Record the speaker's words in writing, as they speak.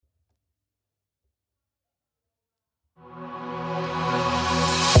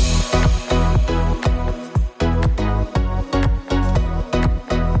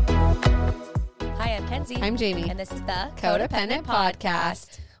I'm Jamie. And this is the Codependent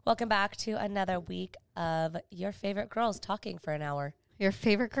Podcast. Welcome back to another week of your favorite girls talking for an hour. Your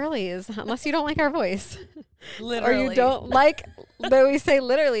favorite girlies, unless you don't like our voice. Literally. Or you don't like that we say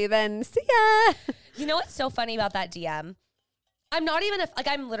literally, then see ya. You know what's so funny about that DM? I'm not even,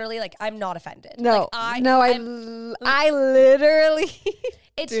 I'm literally, I'm not offended. No, I literally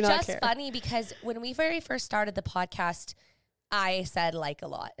It's do not just care. funny because when we very first started the podcast, I said a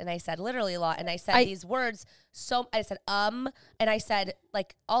lot, and I said literally a lot, and I said these words. So I said and I said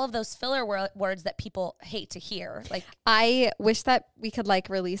all of those filler words that people hate to hear. I wish that we could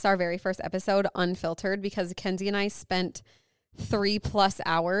release our very first episode unfiltered, because Kenzie and I spent 3+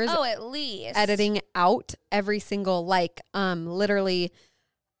 hours at least editing out every single literally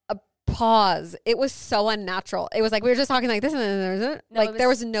a pause. It was so unnatural. It was we were just talking like this, and then there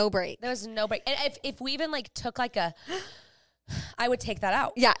was no break. There was no break. And if we even took I would take that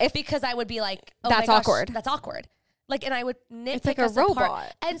out. Yeah, because I would be like, oh that's my gosh, awkward. That's awkward. And I would nitpick it's like a us robot.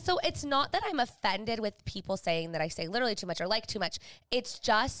 apart. And so it's not that I'm offended with people saying that I say literally too much or too much. It's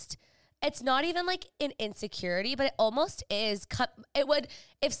just, it's not even an insecurity, but it almost is. It would,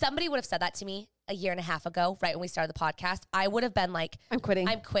 if somebody would have said that to me a year and a half ago, right when we started the podcast, I would have been like, I'm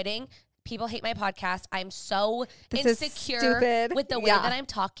quitting. People hate my podcast. I'm so this insecure with the way that I'm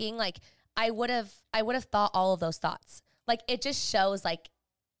talking. I would have thought all of those thoughts. It just shows a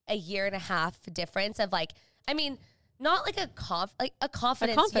year and a half difference of not a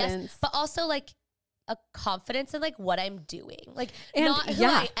confidence, yes, but also a confidence in what I'm doing, and not who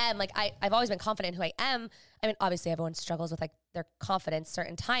I am. I've always been confident in who I am. I mean, obviously everyone struggles with their confidence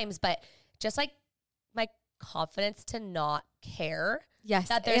certain times, but just my confidence to not care. Yes,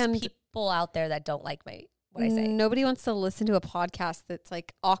 that there's people out there that don't like what I say. Nobody wants to listen to a podcast that's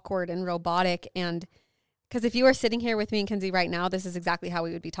awkward and robotic. And because if you were sitting here with me and Kenzie right now, this is exactly how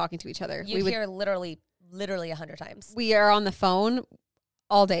we would be talking to each other. You hear literally 100 times. We are on the phone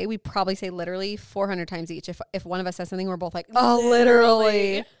all day. We probably say literally 400 times each. If one of us says something, we're both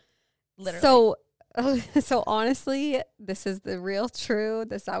literally. So honestly, this is the real truth.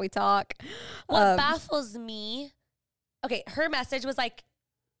 This is how we talk. What baffles me, okay, her message was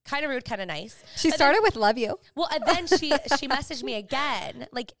kind of rude, kind of nice. She started with "love you." Well, and then she messaged me again,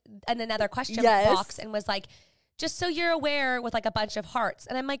 in another question box, and was just so you're aware, with a bunch of hearts.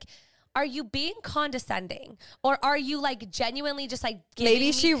 And I'm like, are you being condescending, or are you genuinely just giving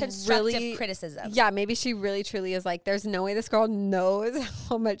me constructive criticism? Yeah, maybe she really truly is there's no way this girl knows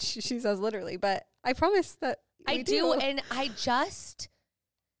how much she says literally, but I promise that I do, and I just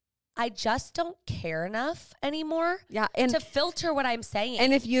don't care enough anymore to filter what I'm saying.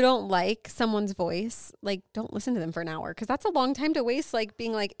 And if you don't like someone's voice, don't listen to them for an hour, because that's a long time to waste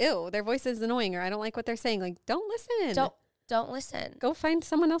being ew, their voice is annoying, or I don't like what they're saying. Don't listen. Don't listen. Go find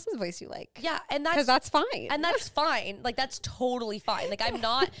someone else's voice you like. Yeah, and that's fine. And that's fine. That's totally fine. I'm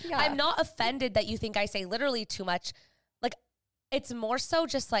not I'm not offended that you think I say literally too much. It's more so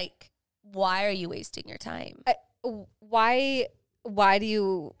just why are you wasting your time? Why do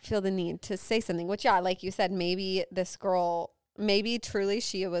you feel the need to say something? Which, like you said, maybe truly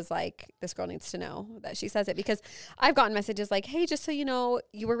she was this girl needs to know that she says it, because I've gotten messages hey, just so you know,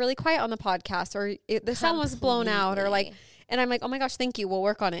 you were really quiet on the podcast, or the sound was blown out, or and I'm like, oh my gosh, thank you. We'll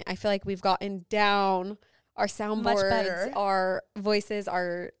work on it. I feel we've gotten down our soundboards, our voices,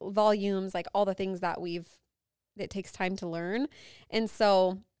 our volumes, all the things that it takes time to learn. And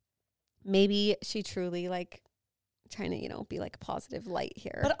so maybe she truly trying to, be a positive light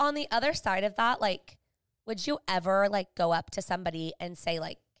here. But on the other side of that, would you ever go up to somebody and say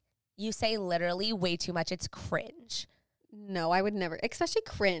you say literally way too much, it's cringe? No, I would never, especially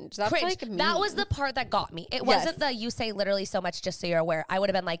cringe. That's cringe. Mean. That was the part that got me. It wasn't the you say literally so much just so you're aware. I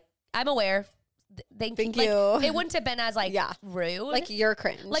would have been I'm aware. Thank you. It wouldn't have been as rude. You're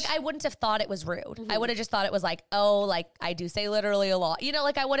cringe. I wouldn't have thought it was rude. Mm-hmm. I would have just thought it was I do say literally a lot.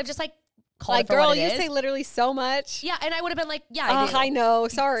 I would have just called it for girl, what it you is. say literally so much. Yeah, and I would have been I do. I know.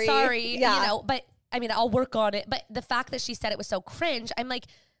 Sorry. Yeah. But I mean, I'll work on it. But the fact that she said it was so cringe, I'm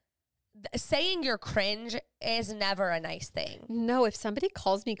saying you're cringe is never a nice thing. No, if somebody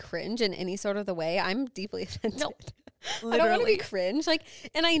calls me cringe in any sort of the way, I'm deeply offended. No, I don't want to be cringe.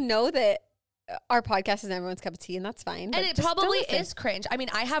 And I know that our podcast is everyone's cup of tea, and that's fine. And it probably is cringe. I mean,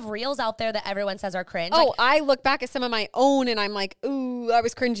 I have reels out there that everyone says are cringe. Oh, I look back at some of my own, and I'm ooh, I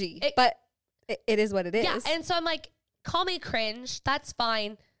was cringy. But it is what it is. Yeah, and so I'm call me cringe. That's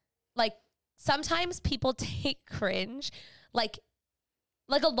fine. Sometimes people take cringe, a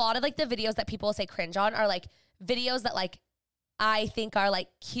lot of the videos that people say cringe on are videos that I think are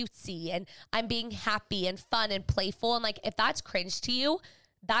cutesy, and I'm being happy and fun and playful. And if that's cringe to you,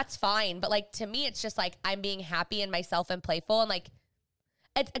 that's fine. But like, to me, it's just like, I'm being happy in myself and playful. And like,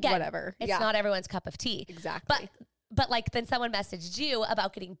 again, whatever. It's not everyone's cup of tea. Exactly. But like, then someone messaged you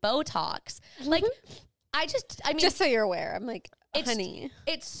about getting Botox. Like, just so you're aware, I'm like, honey.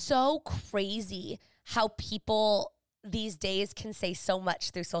 It's so crazy how people these days can say so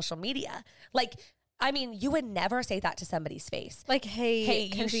much through social media. Like, I mean, you would never say that to somebody's face. Like, hey,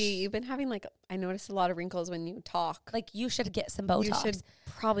 Kenzie, you've been having like, I noticed a lot of wrinkles when you talk. Like, you should get some Botox. You should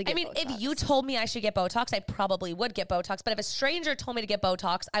probably get Botox. If you told me I should get Botox, I probably would get Botox. But if a stranger told me to get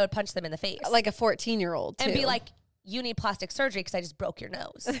Botox, I would punch them in the face. Like a 14-year-old too. And be like, you need plastic surgery because I just broke your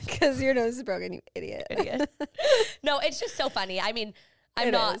nose. Because your nose is broken, you idiot. No, it's just so funny. I mean, I'm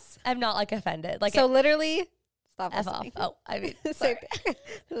not like offended. Like, so literally, stop F off. Oh, I mean,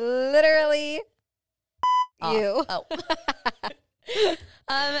 literally, off. you. Oh.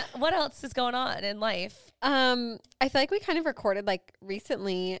 What else is going on in life? I feel like we kind of recorded like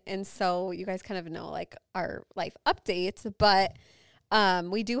recently, and so you guys kind of know like our life updates, but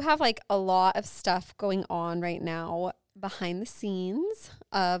we do have like a lot of stuff going on right now behind the scenes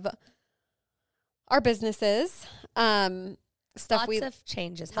of our businesses. Lots of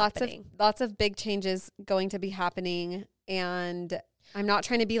changes happening. Lots of big changes going to be happening. And I'm not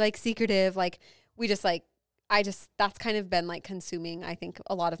trying to be like secretive. Like that's kind of been like consuming, I think,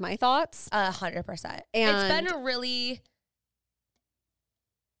 a lot of my thoughts. 100%. It's been a really,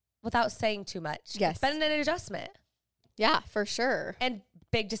 without saying too much, yes, it's been an adjustment. Yeah, for sure. And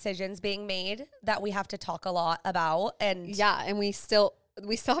big decisions being made that we have to talk a lot about. And yeah, and we still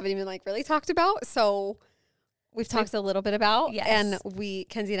haven't even like really talked about. So we've talked a little bit about. Yes. And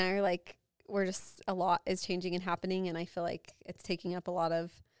Kenzie and I are like, we're just, a lot is changing and happening. And I feel like it's taking up a lot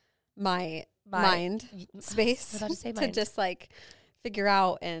of my mind space to just like figure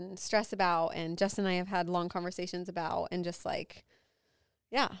out and stress about. And Justin and I have had long conversations about, and just like,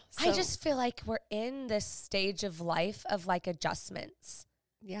 yeah. So. I just feel like we're in this stage of life of like adjustments.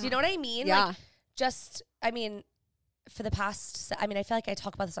 Yeah. Do you know what I mean? Yeah. Like, for the past, I feel like I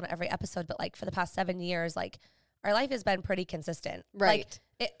talk about this on every episode, but like for the past 7 years, like our life has been pretty consistent. Right.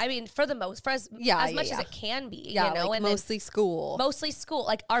 Like, for as much as it can be, you know, like and mostly school.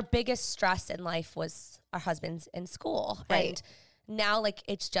 Like our biggest stress in life was our husbands in school. Right. And now like,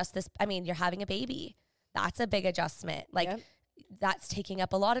 it's just this, you're having a baby. That's a big adjustment. Like that's taking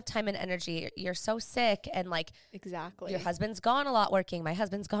up a lot of time and energy. You're so sick. And like, exactly. Your husband's gone a lot working. My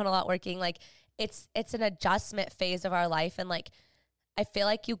husband's gone a lot working. Like it's an adjustment phase of our life. And like, I feel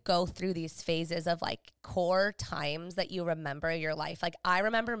like you go through these phases of like core times that you remember your life. Like I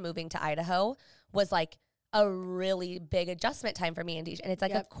remember moving to Idaho was like a really big adjustment time for me and DJ. And it's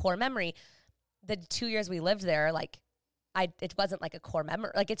like a core memory. The 2 years we lived there, like it wasn't like a core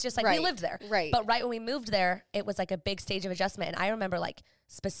memory. Like it's just like we lived there. Right. But right when we moved there, it was like a big stage of adjustment. And I remember like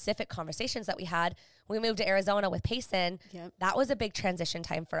specific conversations that we had when we moved to Arizona with Payson. Yep. That was a big transition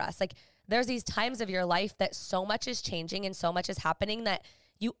time for us. Like there's these times of your life that so much is changing and so much is happening that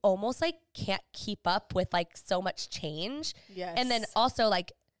you almost like can't keep up with like so much change. Yes. And then also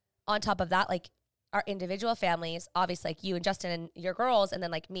like on top of that, like our individual families, obviously like you and Justin and your girls, and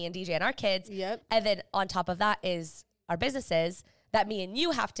then like me and DJ and our kids. Yep. And then on top of that is our businesses that me and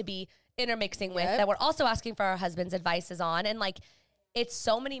you have to be intermixing with, that we're also asking for our husband's advices on. And like, it's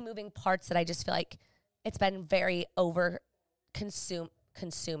so many moving parts that I just feel like it's been very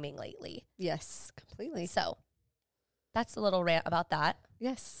consuming lately. Yes, completely. So that's a little rant about that.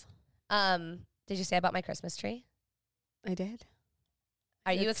 Yes. Did you say about my Christmas tree? I did.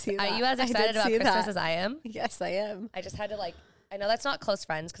 Are you as excited about Christmas as I am? Yes, I am. I just had to like, I know that's not close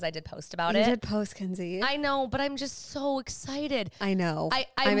friends because I did post about You it. did post, Kenzie. I know, but I'm just so excited. I know.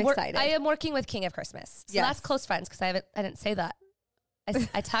 I'm excited. I am working with King of Christmas. So yes. That's close friends because I didn't say that.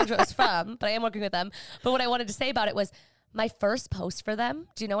 I tagged what it was from, but I am working with them. But what I wanted to say about it was my first post for them.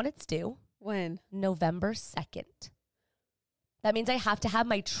 Do you know when it's due? When? November 2nd. That means I have to have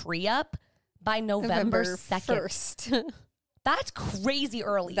my tree up by November 2nd. 1st. That's crazy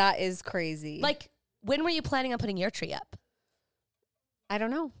early. That is crazy. Like, when were you planning on putting your tree up? I don't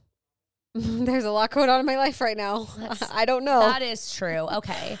know. There's a lot going on in my life right now. I don't know. That is true.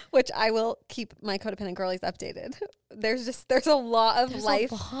 Okay. Which I will keep my codependent girlies updated. There's a lot of life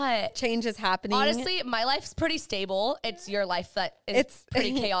changes happening. Honestly, my life's pretty stable. It's your life that is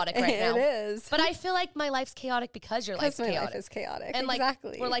pretty chaotic right now. It is. But I feel like my life's chaotic because your life's chaotic. Life is chaotic. And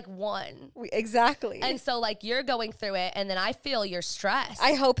exactly. Like, we're like one. Exactly. And so like you're going through it and then I feel your stress.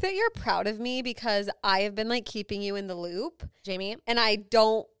 I hope that you're proud of me because I have been like keeping you in the loop. Jamie. And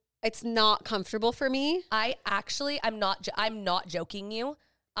it's not comfortable for me. I'm not joking you.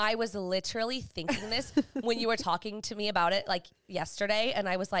 I was literally thinking this when you were talking to me about it like yesterday. And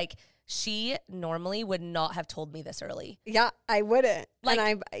I was like, she normally would not have told me this early. Yeah, I wouldn't. Like,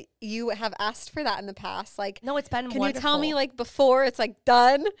 and you have asked for that in the past. Like, no, it's been can wonderful. you tell me like before it's like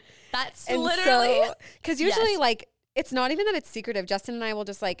done? That's and literally. Because usually like, it's not even that it's secretive. Justin and I will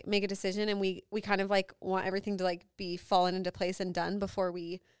just like make a decision and we kind of like want everything to like be fallen into place and done before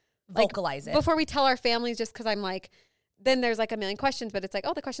we vocalize it. Before we tell our families, just because I'm like, then there's like a million questions, but it's like,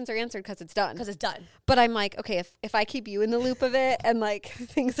 oh, the questions are answered because it's done. Because it's done. But I'm like, okay, if I keep you in the loop of it and like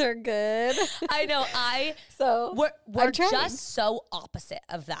things are good. I know. We're just so opposite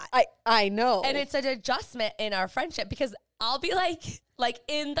of that. I know. And it's an adjustment in our friendship because I'll be like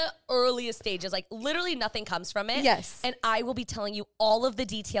in the earliest stages, like literally nothing comes from it. Yes. And I will be telling you all of the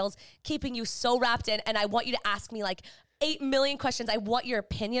details, keeping you so wrapped in. And I want you to ask me like 8 million questions. I want your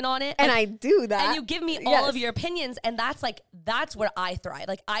opinion on it. And I do that. And you give me all of your opinions. And that's where I thrive.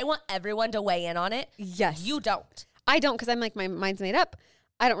 Like I want everyone to weigh in on it. Yes. You don't. I don't, because I'm like, my mind's made up.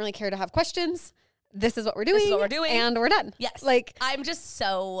 I don't really care to have questions. This is what we're doing. This is what we're doing. And we're done. Yes. Like I'm just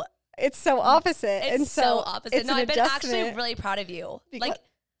so... It's so opposite. It's and so opposite. It's I've been actually really proud of you. Like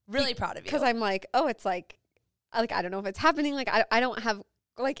really proud of you. Because I'm like, oh, it's like I don't know if it's happening. Like I don't have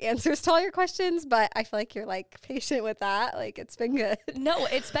like answers to all your questions, but I feel like you're like patient with that. Like it's been good. No,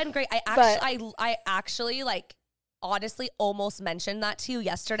 it's been great. I actually like honestly almost mentioned that to you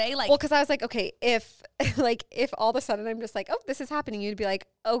yesterday. Like, well, because I was like, okay, if all of a sudden I'm just like, oh, this is happening, you'd be like,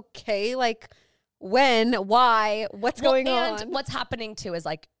 okay, like when, why, what's going on? And what's happening too is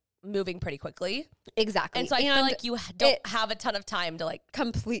like moving pretty quickly. Exactly. And so I feel like you don't have a ton of time to like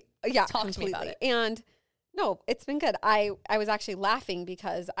talk to me about it. And no, it's been good. I was actually laughing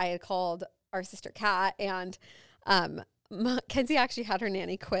because I had called our sister Kat and Kenzie actually had her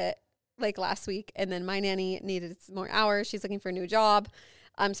nanny quit like last week, and then my nanny needed some more hours. She's looking for a new job.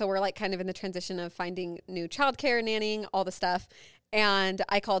 So we're like kind of in the transition of finding new childcare, nannying, all the stuff. And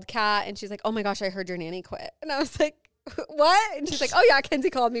I called Kat and she's like, oh my gosh, I heard your nanny quit. And I was like, what? And she's like, oh yeah, Kenzie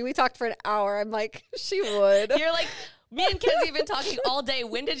called me. We talked for an hour. I'm like, she would. You're like, me and Kenzie have been talking all day.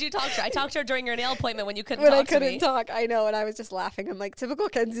 When did you talk to her? I talked to her during your nail appointment when you couldn't talk to me. When I couldn't talk, I know. And I was just laughing. I'm like, typical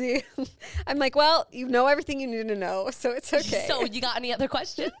Kenzie. I'm like, well, you know everything you need to know, so it's okay. So you got any other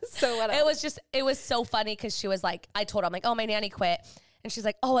questions? So what else? It was so funny because she was like, I told her, I'm like, oh, my nanny quit. And she's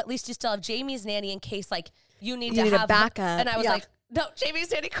like, oh, at least you still have Jamie's nanny in case like you need to have a backup. And I was like, no,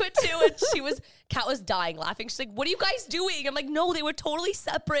 Jamie's nanny quit too. And Kat was dying laughing. She's like, what are you guys doing? I'm like, no, they were totally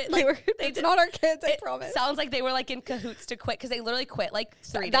separate. Like, it's not our kids, I promise. Sounds like they were like in cahoots to quit because they literally quit like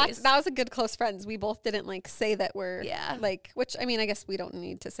 3 days. That was a good close friends. We both didn't like say that we're like, which I mean, I guess we don't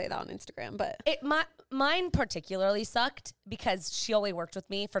need to say that on Instagram, but mine particularly sucked because she only worked with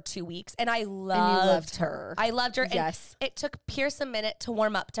me for 2 weeks and I loved her. I loved her. Yes. And it took Pierce a minute to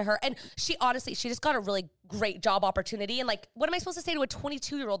warm up to her. And she just got a really great job opportunity. And like, what am I supposed to say to a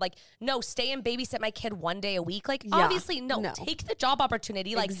 22-year-old? Like, no, stay and babysit my kid 1 day a week. Like, obviously, no, take the job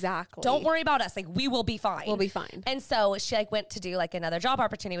opportunity. Like, exactly. Don't worry about us. Like, we will be fine. We'll be fine. And so she like went to do like another job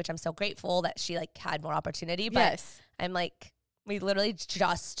opportunity, which I'm so grateful that she like had more opportunity. But I'm like, we literally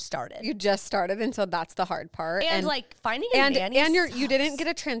just started. You just started, and so that's the hard part. And like finding a nanny and you didn't get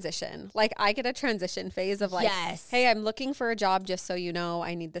a transition. Like I get a transition phase of like, hey, I'm looking for a job. Just so you know,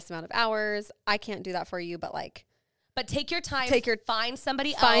 I need this amount of hours. I can't do that for you, but like. But take your time. Find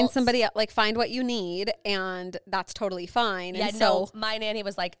somebody else. Find somebody else. Like find what you need, and that's totally fine. Yeah, and so my nanny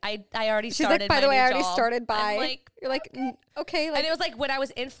was like, I already she's started. Like, by the way, I already job. started by. Like, you're like, okay. Like, and it was like when I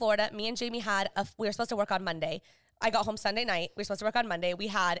was in Florida, me and Jamie we were supposed to work on Monday. I got home Sunday night. We were supposed to work on Monday. We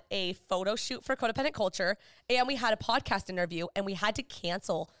had a photo shoot for Codependent Culture, and we had a podcast interview, and we had to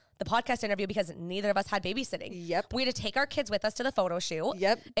cancel the podcast interview because neither of us had babysitting. Yep. We had to take our kids with us to the photo shoot.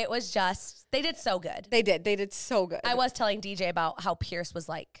 Yep. It was just, they did so good. They did so good. I was telling DJ about how Pierce was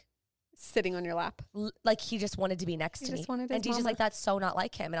like, sitting on your lap. Like he just wanted to be next to me. And DJ's like, that's so not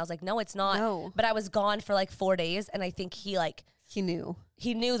like him. And I was like, no, it's not. No. But I was gone for like 4 days. And I think he knew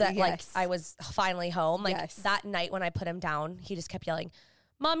that like I was finally home. Like that night when I put him down, he just kept yelling,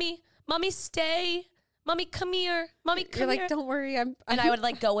 mommy, stay. Mommy, come here. Mommy, come here. You're like, don't worry. And I would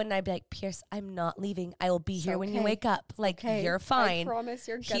like go in and I'd be like, Pierce, I'm not leaving. I will be here when you wake up. Like, you're fine. I promise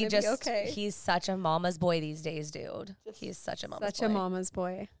you're going to be okay. He's such a mama's boy these days, dude. He's such a mama's boy. Such a mama's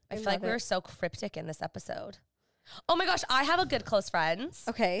boy. I feel like we were so cryptic in this episode. Oh my gosh, I have a good close friends.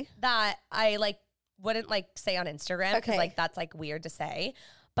 Okay. That I like wouldn't like say on Instagram because like that's like weird to say.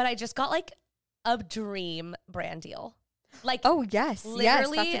 But I just got like a dream brand deal. Like, oh yes,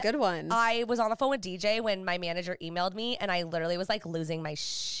 literally, yes, that's a good one. I was on the phone with DJ when my manager emailed me, and I literally was like losing my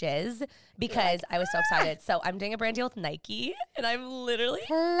shiz because I was so excited. So I'm doing a brand deal with Nike, and I'm literally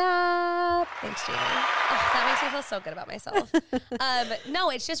Clap. thanks, Jamie. Oh, that makes me feel so good about myself. No,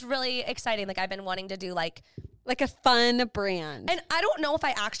 it's just really exciting. Like I've been wanting to do like a fun brand. and I don't know if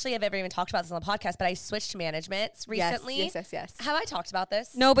I actually have ever even talked about this on the podcast, but I switched managements recently. Yes. Have I talked about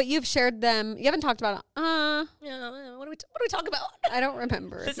this? No, but you've shared them. You haven't talked about it. Yeah, what do we talk about? I don't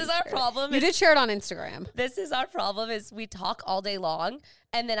remember. This is our problem. You did share it on Instagram. This is our problem is we talk all day long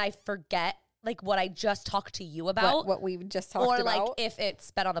and then I forget like what I just talked to you about. What we just talked or about. like if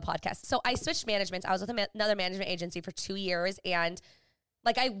it's been on the podcast. So I switched managements. I was with another management agency for 2 years and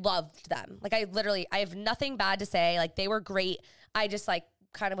like I loved them. Like I have nothing bad to say. Like they were great. I just like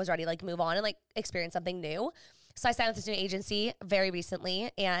kind of was ready to like move on and like experience something new. So I signed with this new agency very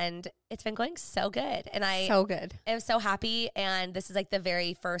recently and it's been going so good. And so good. I'm so happy. And this is like the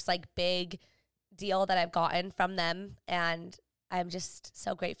very first like big deal that I've gotten from them. And I'm just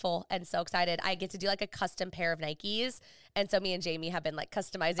so grateful and so excited. I get to do like a custom pair of Nikes. And so me and Jamie have been like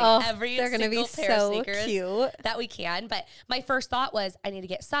customizing every single pair of sneakers cute. that we can. But my first thought was I need to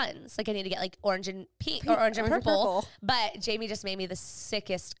get Suns. Like I need to get like orange and pink or orange and purple. But Jamie just made me the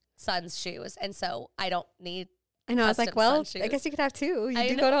sickest Suns shoes. And so I don't need I know. I was like, well, I guess you could have two. You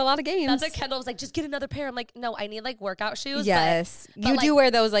do go to a lot of games. That's what Kendall was like, just get another pair. I'm like, no, I need like workout shoes. Yes. But you like, do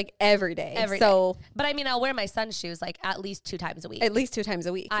wear those like every day. But I mean, I'll wear my Sun shoes like at least 2 times a week. At least 2 times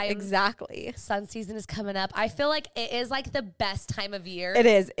a week. Exactly. Sun season is coming up. I feel like it is like the best time of year. It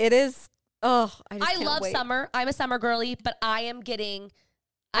is. Oh, I love summer. I'm a summer girly, but I'm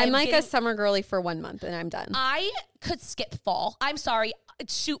like a summer girly for 1 month and I'm done. I could skip fall. I'm sorry.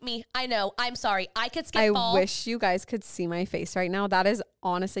 Shoot me. I know. I'm sorry. I could skip fall. I wish you guys could see my face right now. That is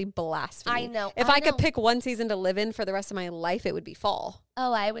honestly blasphemy. I know. If I could pick one season to live in for the rest of my life, it would be fall.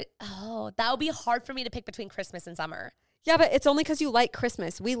 Oh, I would. Oh, that would be hard for me to pick between Christmas and summer. Yeah, but it's only because you like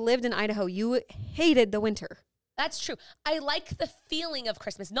Christmas. We lived in Idaho. You hated the winter. That's true. I like the feeling of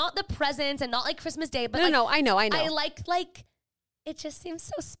Christmas, not the presents and not like Christmas Day, but no, I know. I like it just seems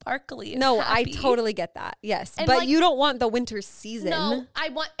so sparkly. No, happy. I totally get that. Yes. And but like, you don't want the winter season. No, I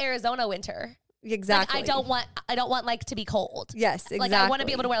want Arizona winter. Exactly. Like, I don't want like to be cold. Yes, exactly. Like I want to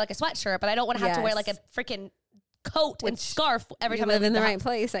be able to wear like a sweatshirt, but I don't want to have to wear like a freaking coat and scarf every time I live in the right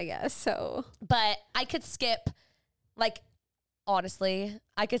place, I guess. So, but I could skip like honestly,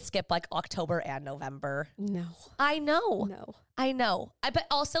 I could skip like October and November. No. I know. But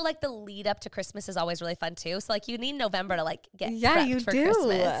also like the lead up to Christmas is always really fun too. So like you need November to like get prepped for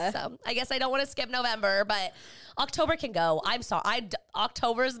Christmas. So I guess I don't want to skip November, but October can go. I'm sorry.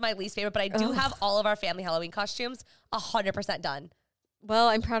 October is my least favorite, but I do have all of our family Halloween costumes 100% done. Well,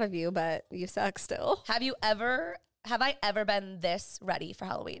 I'm proud of you, but you suck still. Have I ever been this ready for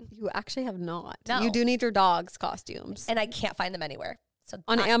Halloween? You actually have not. No. You do need your dog's costumes. And I can't find them anywhere. So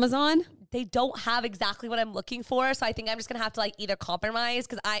on Amazon? They don't have exactly what I'm looking for. So I think I'm just going to have to like either compromise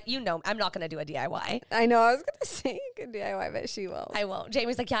because I'm not going to do a DIY. I know. I was going to say you could DIY, but she won't. I won't.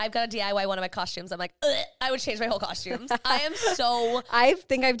 Jamie's like, yeah, I've got to DIY one of my costumes. I'm like, I would change my whole costumes. I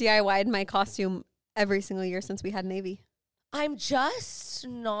think I've DIY'd my costume every single year since we had Navy. It's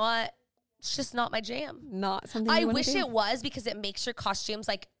just not my jam. Not something I wish it was because it makes your costumes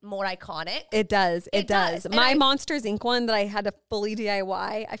like more iconic. It does. It does. My Monsters Inc. one that I had to fully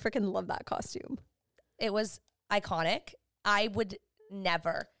DIY, I freaking love that costume. It was iconic. I would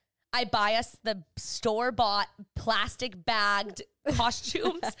never. I buy us the store-bought plastic bagged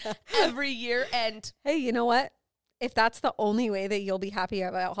costumes every year. And hey, you know what? If that's the only way that you'll be happy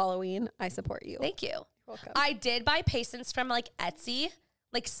about Halloween, I support you. Thank you. You're welcome. I did buy Paysons from like Etsy.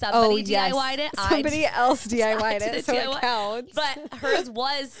 Like somebody DIY'd it. Somebody else DIY'd it, so it counts. But hers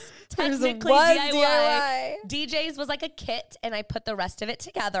was technically DIY. DJ's was like a kit, and I put the rest of it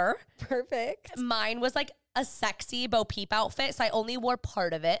together. Perfect. Mine was like a sexy Bo Peep outfit, so I only wore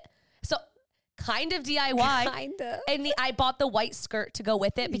part of it. So kind of DIY. Kind of. And I bought the white skirt to go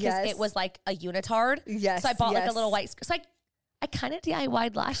with it because it was like a unitard. Yes. So I bought like a little white skirt. So I kind of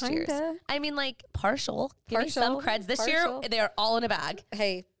DIY'd last year's. I mean, like, partial. Give me some creds. This year, they're all in a bag.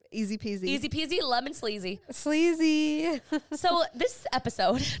 Hey, easy peasy. Easy peasy, lemon sleazy. Sleazy. So this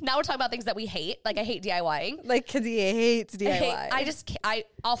episode, now we're talking about things that we hate. Like, I hate DIYing. Like, because he hates DIY.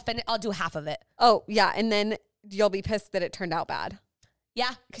 I'll do half of it. Oh, yeah. And then you'll be pissed that it turned out bad.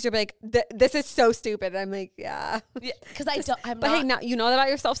 Yeah. Because you'll be like, this is so stupid. I'm like, yeah. Because hey, now you know that about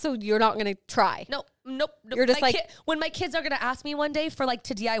yourself, so you're not going to try. Nope. You're just when my kids are going to ask me one day for like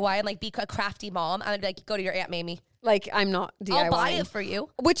to DIY and like be a crafty mom, I'm going to be like, go to your Aunt Mamie. Like, I'm not DIYing. I'll buy it for you.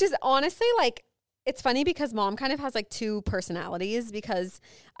 Which is honestly like, it's funny because mom kind of has like two personalities, because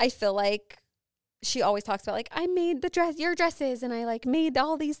I feel like she always talks about like, I made your dresses, and I like made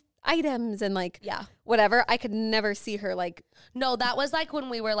all these items and like whatever. I could never see her like, no, that was like when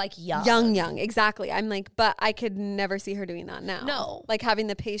we were like young, exactly. I'm like, but I could never see her doing that now. No, like having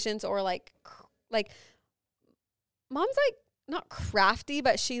the patience, or like mom's like not crafty,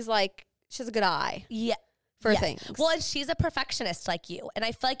 but she has a good eye for things. Well, and she's a perfectionist like you, and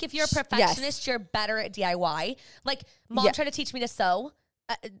I feel like if you're a perfectionist, you're better at DIY. Like mom tried to teach me to sew.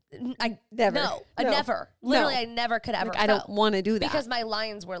 I never. Literally, I never could ever. I don't want to do that because my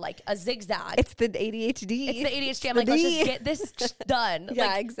lines were like a zigzag. It's the ADHD. I'm like, let's just get this done. Yeah,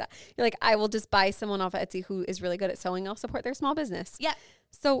 like, exactly. You're like, I will just buy someone off Etsy who is really good at sewing. I'll support their small business. Yeah.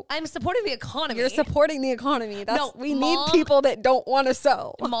 So I'm supporting the economy. You're supporting the economy. We need people that don't want to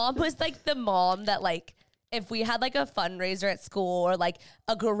sew. Mom was like the mom that like, if we had like a fundraiser at school or like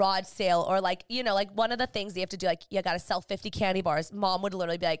a garage sale or like, you know, like one of the things you have to do, like you got to sell 50 candy bars. Mom would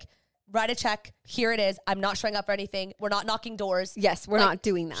literally be like, write a check. Here it is. I'm not showing up for anything. We're not knocking doors. Yes, we're not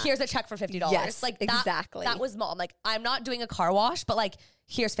doing that. Here's a check for $50. Yes, like exactly. That was mom. Like, I'm not doing a car wash, but like,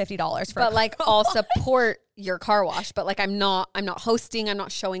 here's $50 for. But like, I'll support your car wash. But like, I'm not hosting. I'm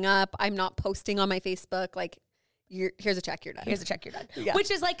not showing up. I'm not posting on my Facebook. Like, here's a check. You're done. Here's a check. You're done. Yeah.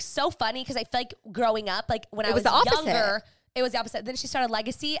 Which is like so funny because I feel like growing up, like when I was younger. It was the opposite. Then she started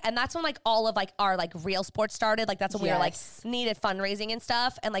Legacy, and that's when like all of like our like real sports started. Like that's when we were like needed fundraising and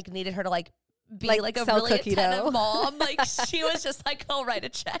stuff, and like needed her to like be like a really attentive mom. Like she was just like, I'll write a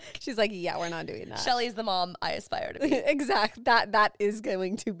check. She's like, yeah, we're not doing that. Shelly's the mom I aspire to be. Exactly. That is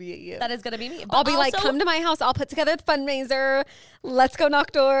going to be you. That is going to be me. But I'll be like, come to my house. I'll put together the fundraiser. Let's go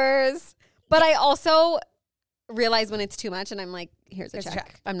knock doors. But I also realize when it's too much, and I'm like, here's a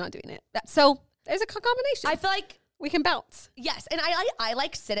check. I'm not doing it. So there's a combination. I feel like we can bounce. Yes. And I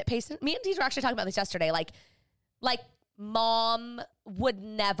like sit at pace. Me and Deej were actually talking about this yesterday. Like mom would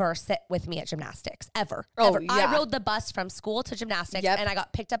never sit with me at gymnastics ever. Ever. Yeah. I rode the bus from school to gymnastics, and I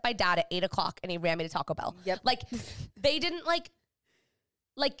got picked up by dad at 8:00, and he ran me to Taco Bell. Yep. Like they didn't like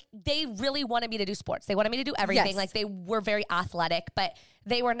they really wanted me to do sports. They wanted me to do everything. Yes. Like they were very athletic, but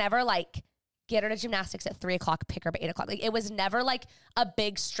they were never like, get her to gymnastics at 3:00, pick her up at 8:00. Like it was never like a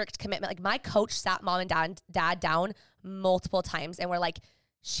big strict commitment. Like my coach sat mom and dad down multiple times and were like,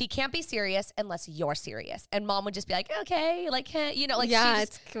 she can't be serious unless you're serious. And mom would just be like, okay, like, you know, like, yeah,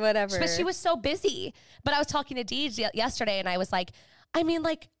 it's whatever. But she was so busy. But I was talking to Deej yesterday, and I was like, I mean,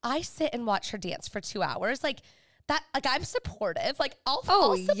 like, I sit and watch her dance for 2 hours. Like that, like I'm supportive. Like I'll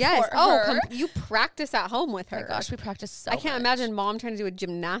support her. You practice at home with her. Oh my gosh, we practice so I can't much. Imagine mom trying to do a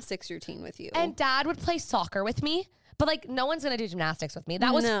gymnastics routine with you. And dad would play soccer with me. But like, no one's going to do gymnastics with me.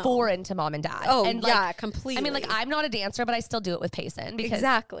 That was foreign to mom and dad. Oh, and yeah, completely. I mean, like, I'm not a dancer, but I still do it with Payson.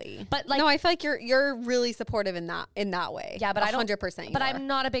 Exactly. But like, no, I feel like you're really supportive in that way. Yeah, but 100%. But I'm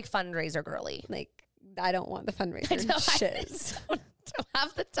not a big fundraiser girly. Like, I don't want the fundraiser shiz. I don't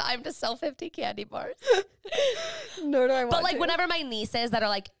have the time to sell 50 candy bars. Nor do I want But like, to. whenever my nieces that are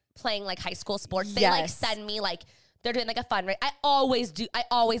like playing like high school sports, they like send me like, they're doing like a fundraiser. I always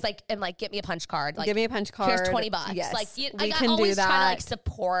like, am like, get me a punch card. Like, give me a punch card. Here's $20. Yes. Like, we can always do that. try to like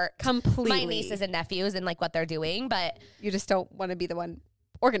support completely my nieces and nephews and like what they're doing. But you just don't want to be the one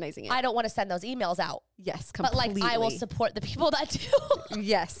organizing it. I don't want to send those emails out. Yes, completely. But like, I will support the people that do.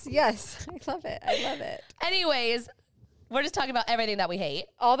 Yes. I love it. Anyways, we're just talking about everything that we hate.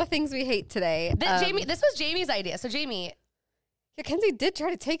 All the things we hate today. This was Jamie's idea. So Jamie. Yeah, Kenzie did try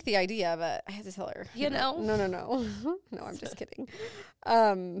to take the idea, but I had to tell her. You know? No. No, I'm just kidding.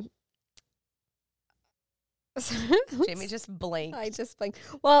 Jamie just blanked. I just blanked.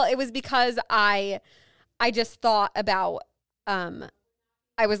 Well, it was because I just thought about, I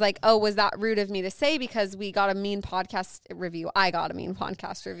was like, oh, was that rude of me to say because we got a mean podcast review? I got a mean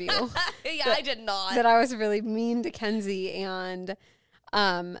podcast review. Yeah, I did not. That I was really mean to Kenzie, and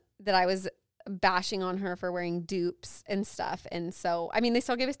that I was bashing on her for wearing dupes and stuff. And so, I mean, they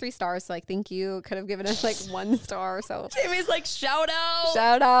still gave us 3 stars. So like, thank you. Could have given us like 1 star. So Jamie's like, shout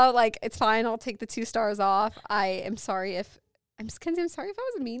out. Like, it's fine. I'll take the 2 stars off. I am sorry Kenzie, I'm sorry if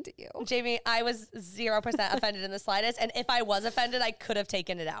I was mean to you. Jamie, I was 0% offended in the slightest. And if I was offended, I could have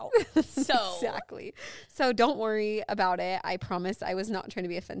taken it out. So exactly. So don't worry about it. I promise I was not trying to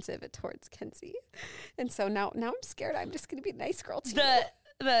be offensive towards Kenzie. And so now I'm scared. I'm just going to be a nice girl to you.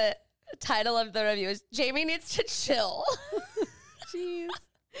 The title of the review is Jamie needs to chill. Jeez.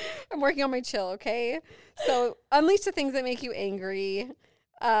 I'm working on my chill, okay? So unleash the things that make you angry.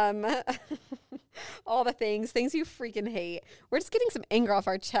 All the things you freaking hate. We're just getting some anger off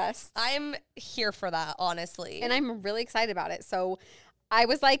our chests. I'm here for that, honestly. And I'm really excited about it. So I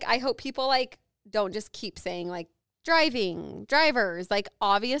was like, I hope people like don't just keep saying like drivers, like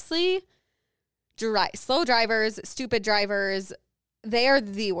obviously slow drivers, stupid drivers, they are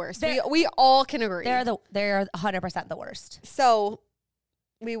the worst. We all can agree. They're 100% the worst. So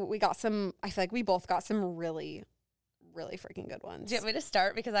we got some, I feel like we both got some really, really freaking good ones. Do you want me to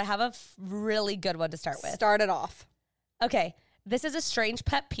start? Because I have a really good one to start with. Start it off. Okay. This is a strange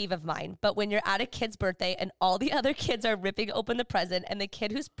pet peeve of mine, but when you're at a kid's birthday and all the other kids are ripping open the present and the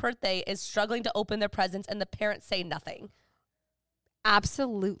kid whose birthday is struggling to open their presents and the parents say nothing.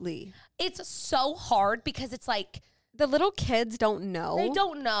 Absolutely. It's so hard because it's like, the little kids don't know. They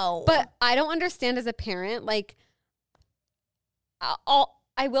don't know. But I don't understand as a parent, like,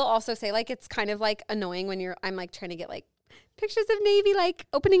 I will also say, like, it's kind of like annoying when I'm like trying to get like pictures of Navy, like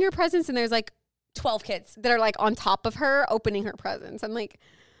opening her presents, and there's like 12 kids that are like on top of her opening her presents. I'm like,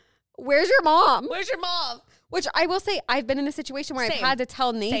 where's your mom? Where's your mom? Which I will say, I've been in a situation where I've had to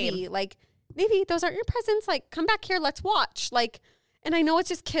tell Navy, like, Navy, those aren't your presents. Like, come back here. Let's watch. Like, and I know it's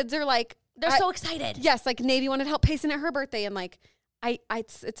just kids are like, they're so excited. Yes. Like Navy wanted to help Payson at her birthday. And like,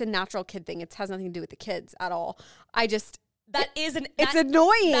 it's a natural kid thing. It has nothing to do with the kids at all. It's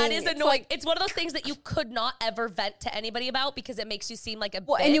annoying. That is annoying. It's one of those things that you could not ever vent to anybody about because it makes you seem like a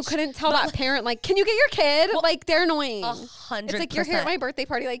bitch. And you couldn't tell that parent, like, can you get your kid? Like, they're annoying. 100%. It's like, you're here at my birthday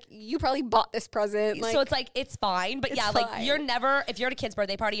party. Like, you probably bought this present. Like, so it's like, it's fine. But yeah, fine. Like, you're never, if you're at a kid's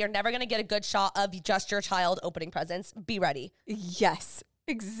birthday party, you're never going to get a good shot of just your child opening presents. Be ready. Yes,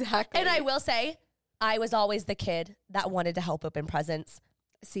 exactly. And I will say, I was always the kid that wanted to help open presents.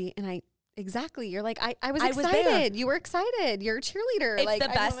 See, and exactly. You're like, I was excited. You were excited. You're a cheerleader. It's like, the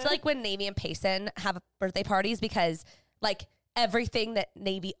best, like, when Navy and Payson have birthday parties because, like, everything that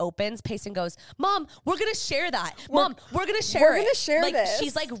Navy opens, Payson goes, Mom, we're going to share that. Mom, we're going to share it. We're going to share like, this.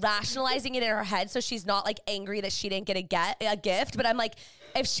 She's, like, rationalizing it in her head so she's not, like, angry that she didn't get a gift. But I'm like,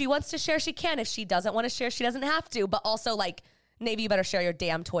 if she wants to share, she can. If she doesn't want to share, she doesn't have to. But also, like, Navy, you better share your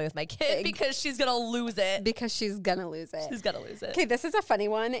damn toy with my kid because she's going to lose it. Because she's going to lose it. She's going to lose it. Okay, this is a funny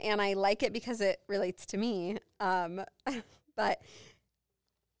one, and I like it because it relates to me. But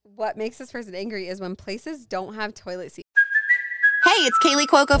what makes this person angry is when places don't have toilet seats. Hey, it's Kaylee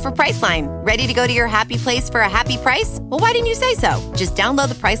Cuoco for Priceline. Ready to go to your happy place for a happy price? Well, why didn't you say so? Just download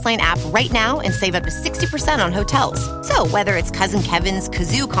the Priceline app right now and save up to 60% on hotels. So whether it's Cousin Kevin's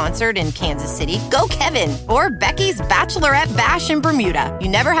Kazoo Concert in Kansas City, go Kevin, or Becky's Bachelorette Bash in Bermuda, you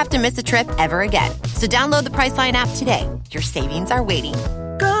never have to miss a trip ever again. So download the Priceline app today. Your savings are waiting.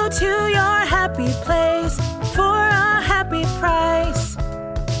 Go to your happy place for a happy price.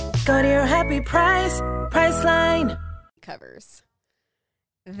 Go to your happy price, Priceline. Covers.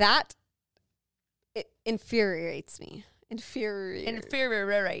 That it infuriates me. Infuriates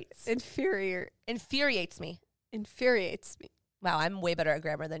me. Wow, I'm way better at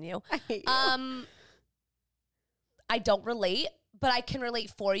grammar than you. I hate you. I don't relate, but I can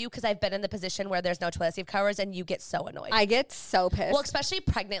relate for you because I've been in the position where there's no toilet seat covers and you get so annoyed. I get so pissed. Well, especially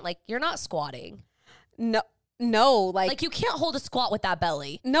pregnant, like you're not squatting. No, like you can't hold a squat with that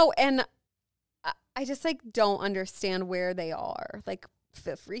belly. No, and I just like don't understand where they are. Like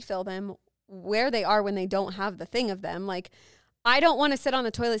refill them where they are when they don't have the thing of them. Like, I don't want to sit on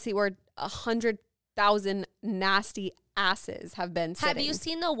the toilet seat where 100,000 nasty asses have been sitting. Have you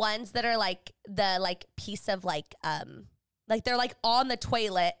seen the ones that are like the like piece of like they're like on the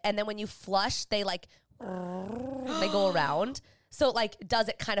toilet and then when you flush they like they go around, so it like does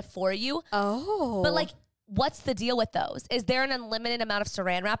it kind of for you. But like, what's the deal with those? Is there an unlimited amount of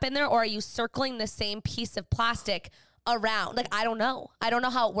saran wrap in there, or are you circling the same piece of plastic around? Like, I don't know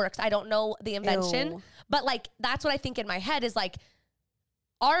how it works. I don't know the invention. Ew. But like, that's what I think in my head is like,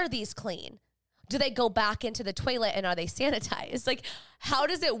 are these clean? Do they go back into the toilet and are they sanitized? Like, how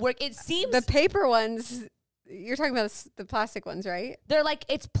does it work? It seems the paper ones. You're talking about the plastic ones, right? They're like,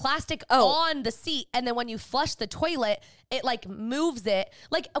 it's plastic on the seat. And then when you flush the toilet, it like moves it.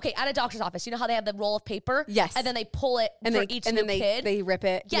 Like, okay, at a doctor's office, you know how they have the roll of paper? Yes. And then they pull it and for each new kid? They rip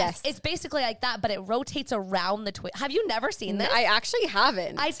it. Yes. It's basically like that, but it rotates around the toilet. Have you never seen this? I actually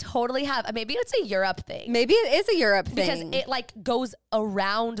haven't. I totally have. Maybe it's a Europe thing. Maybe it is a Europe thing. Because it like goes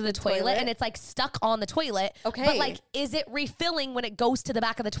around the toilet and it's like stuck on the toilet. Okay. But like, is it refilling when it goes to the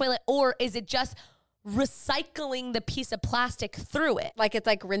back of the toilet, or is it just recycling the piece of plastic through it? Like, it's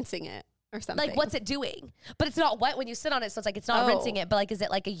like rinsing it or something. Like, what's it doing? But it's not wet when you sit on it, so it's like it's not rinsing it. But like, is it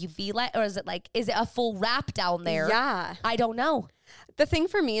like a UV light, or is it a full wrap down there? Yeah, I don't know. The thing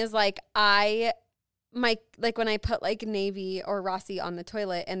for me is like when I put like Navy or Rossi on the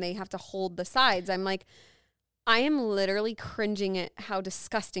toilet and they have to hold the sides, I'm like, I am literally cringing at how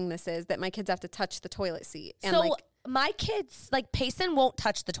disgusting this is that my kids have to touch the toilet seat. And so my kids, like Payson won't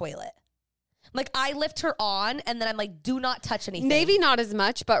touch the toilet. Like, I lift her on, and then I'm like, do not touch anything. Navy, not as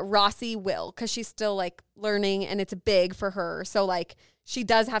much, but Rossi will, because she's still, like, learning, and it's big for her. So, like, she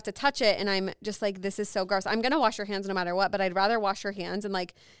does have to touch it, and I'm just like, this is so gross. I'm going to wash her hands no matter what, but I'd rather wash her hands and,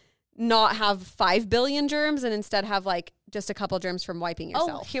 like, not have 5 billion germs and instead have, like, just a couple germs from wiping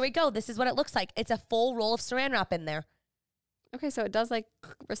yourself. Oh, here we go. This is what it looks like. It's a full roll of saran wrap in there. Okay, so it does, like,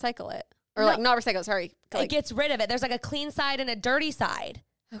 recycle it. Or, No. like, not recycle, sorry. It gets rid of it. There's, like, a clean side and a dirty side.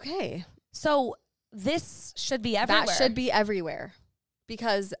 Okay. So this should be everywhere. That should be everywhere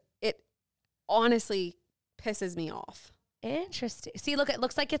because it honestly pisses me off. Interesting. See, look, it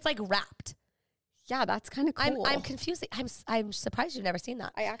looks like it's like wrapped. Yeah, that's kind of cool. I'm confused. I'm surprised you've never seen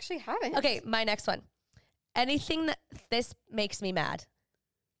that. I actually haven't. Okay, my next one. Anything that this makes me mad.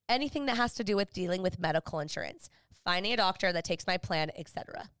 Anything that has to do with dealing with medical insurance, finding a doctor that takes my plan,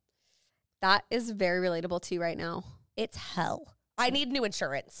 etc. That is very relatable to you right now. It's hell. I need new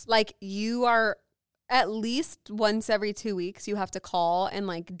insurance. Like, you are at least once every 2 weeks, you have to call and,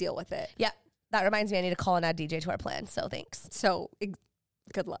 like, deal with it. Yeah, that reminds me I need to call and add DJ to our plan, so thanks. So,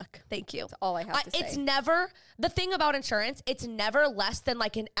 good luck. Thank you. That's all I have to say. It's never, the thing about insurance, it's never less than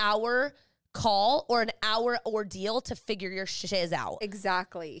like an hour call or an hour ordeal to figure your shiz out.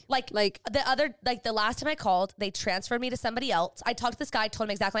 Exactly. Like the last time I called, they transferred me to somebody else. I talked to this guy, told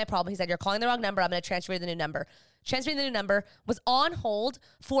him exactly my problem. He said, you're calling the wrong number. I'm going to transfer you to the new number. Transferring the new number, was on hold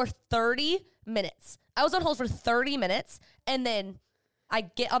for 30 minutes. I was on hold for 30 minutes. And then I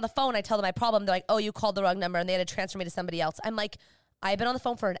get on the phone. I tell them my problem. They're like, oh, you called the wrong number. And they had to transfer me to somebody else. I'm like, I've been on the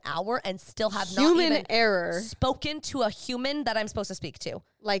phone for an hour and still have not even error spoken to a human that I'm supposed to speak to.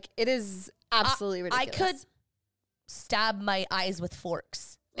 Like, it is absolutely ridiculous. I could stab my eyes with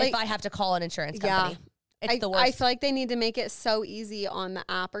forks if I have to call an insurance company. Yeah. It's the worst. I feel like they need to make it so easy on the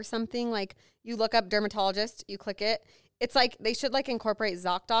app or something. Like, you look up dermatologist, you click it. It's like they should, like, incorporate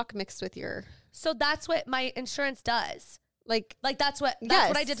ZocDoc mixed with your. So that's what my insurance does. Like that's what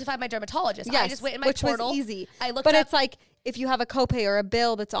I did to find my dermatologist. Yes, I just went in my which portal. was easy. I looked but up, it's like, if you have a copay or a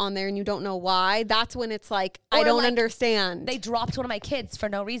bill that's on there and you don't know why, that's when it's like, I Or, don't like, understand. they dropped one of my kids for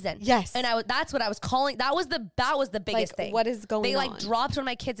no reason. Yes. And that's what I was calling. That was the biggest thing. What is going on? They like dropped one of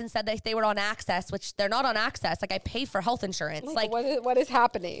my kids and said that they were on Access, which they're not on Access. Like, I pay for health insurance. Like what is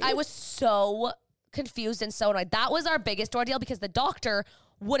happening? I was so confused and so annoyed. That was our biggest ordeal because the doctor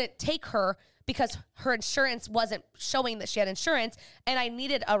wouldn't take her because her insurance wasn't showing that she had insurance. And I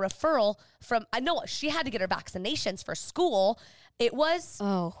needed a referral from, I know she had to get her vaccinations for school. It was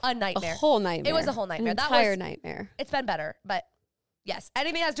a nightmare. A whole nightmare. It was a whole nightmare. An entire nightmare. It's been better, but yes,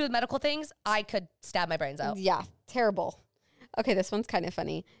 anything that has to do with medical things, I could stab my brains out. Yeah, terrible. Okay, this one's kind of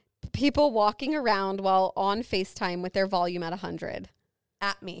funny. People walking around while on FaceTime with their volume at 100.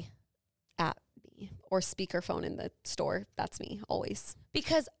 At me. Or speakerphone in the store. That's me, always.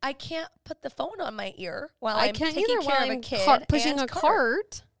 Because I can't put the phone on my ear while I I'm can't taking either care while of a I'm kid pushing a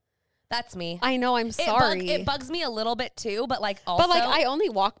cart. That's me. I know, I'm sorry. It bugs me a little bit too, but like also. But like, I only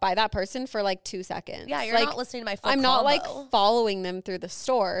walk by that person for like 2 seconds. Yeah, you're like, not listening to my full I'm not like combo. following them through the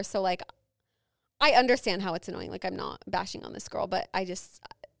store. So like, I understand how it's annoying. Like, I'm not bashing on this girl, but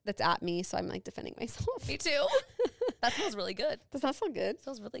that's at me. So I'm like defending myself. Me too. That smells really good. Does that smell good? It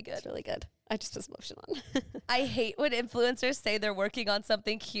smells really good. It's really good. I just put some lotion on. I hate when influencers say they're working on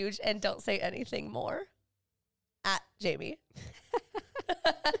something huge and don't say anything more. At Jamie.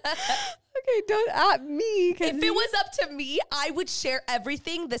 Okay, don't at me. If it was up to me, I would share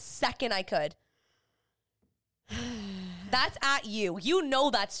everything the second I could. That's at you. You know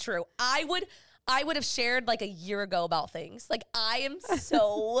that's true. I would have shared like a year ago about things. Like, I am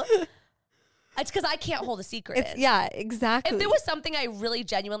so... It's because I can't hold a secret in. Yeah, exactly. If there was something I really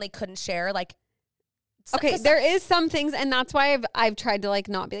genuinely couldn't share, like... Okay, there is some things, and that's why I've tried to like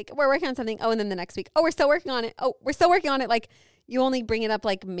not be like, we're working on something. Oh, and then the next week, oh, we're still working on it. Oh, we're still working on it. Like, you only bring it up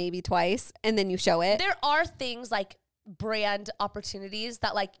like maybe twice, and then you show it. There are things like brand opportunities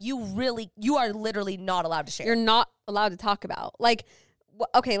that like you are literally not allowed to share. You're not allowed to talk about. Like,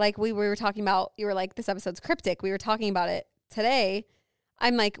 okay, like we were talking about, you were like, this episode's cryptic. We were talking about it today.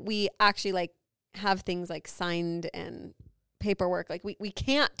 I'm like, we actually like have things like signed and paperwork. Like we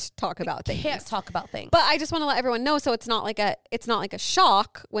can't talk about things. Can't talk about things. But I just want to let everyone know, so it's not like a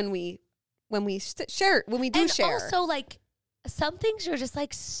shock when we share, when we do and share. Also, like, some things you're just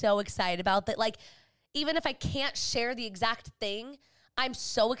like so excited about that, like, even if I can't share the exact thing, I'm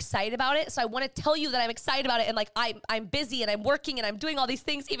so excited about it. So I want to tell you that I'm excited about it, and like I'm busy and I'm working and I'm doing all these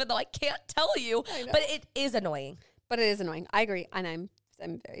things, even though I can't tell you. But it is annoying. But it is annoying. I agree, and I'm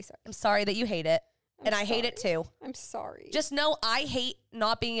very sorry. I'm sorry that you hate it. And I hate it too. I'm sorry. Just know I hate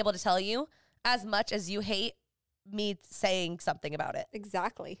not being able to tell you as much as you hate me saying something about it.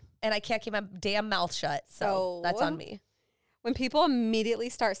 Exactly. And I can't keep my damn mouth shut. So that's on me. When people immediately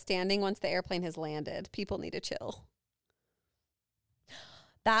start standing once the airplane has landed, people need to chill.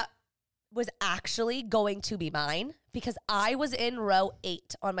 That was actually going to be mine because I was in row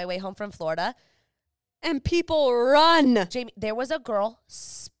 8 on my way home from Florida. And people run. Jamie, there was a girl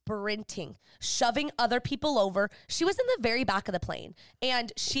sprinting, shoving other people over. She was in the very back of the plane.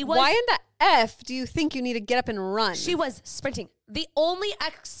 And she was... Why in the F do you think you need to get up and run? She was sprinting. The only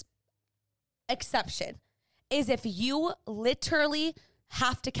exception is if you literally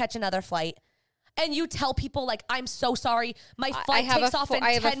have to catch another flight and you tell people, like, I'm so sorry. My flight takes off in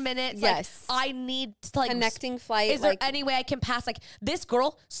 10 minutes. Yes. Like, I need to, like... Connecting flight. Is there any way I can pass? Like, this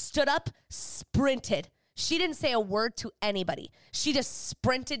girl stood up, sprinted. She didn't say a word to anybody. She just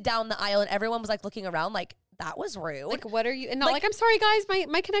sprinted down the aisle, and everyone was, like, looking around like, that was rude. Like, what are you... And not like, I'm sorry, guys.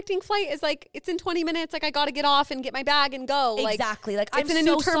 My connecting flight is, like, it's in 20 minutes. Like, I got to get off and get my bag and go. Exactly. Like, it's I'm in a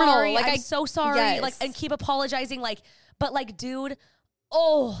so new terminal. sorry. Like, I'm so sorry. Yes. Like, and keep apologizing. Like, but, like, dude...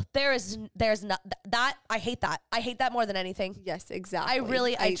 Oh, there's not that. I hate that. I hate that more than anything. Yes, exactly.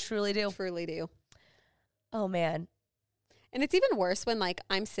 I truly do. Truly do. Oh, man. And it's even worse when, like,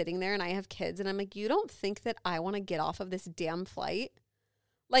 I'm sitting there and I have kids and I'm like, you don't think that I want to get off of this damn flight?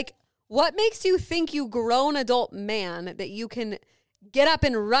 Like, what makes you think, you grown adult man, that you can get up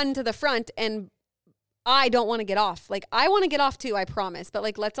and run to the front and I don't want to get off? Like, I want to get off too, I promise. But,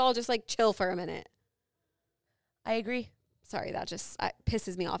 like, let's all just, like, chill for a minute. I agree. Sorry, that just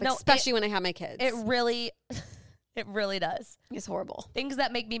pisses me off, no, especially when I have my kids. It really does. It's horrible. Things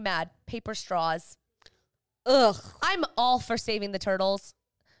that make me mad. Paper straws. Ugh. I'm all for saving the turtles,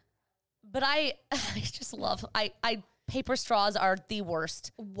 but I just love, paper straws are the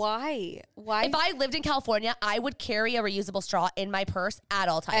worst. Why? If I lived in California, I would carry a reusable straw in my purse at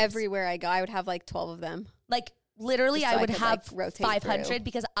all times. Everywhere I go, I would have like 12 of them. Like, literally, I would have rotate 500 through.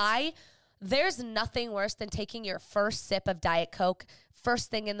 because there's nothing worse than taking your first sip of Diet Coke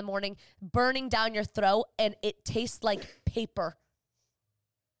first thing in the morning, burning down your throat, and it tastes like paper.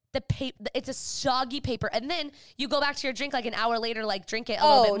 It's a soggy paper. And then you go back to your drink like an hour later, like drink it a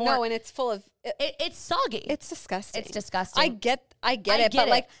little bit more. No, and it's full of... It's soggy. It's disgusting. It's disgusting. I get it. But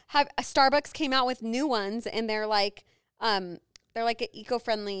like, Starbucks came out with new ones and they're like an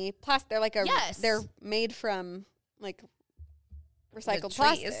eco-friendly plastic. They're like they're made from like recycled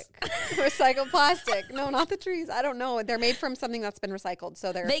plastic. Recycled plastic. No, not the trees. I don't know. They're made from something that's been recycled.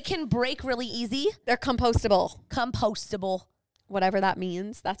 So they can break really easy. They're Compostable. Whatever that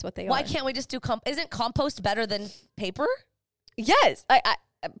means. That's what they are. Why can't we just do isn't compost better than paper? Yes. I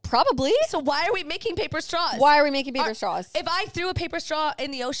probably. So why are we making paper straws? Why are we making paper straws? If I threw a paper straw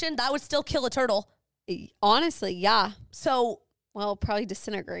in the ocean, that would still kill a turtle. Honestly, yeah. So, well, probably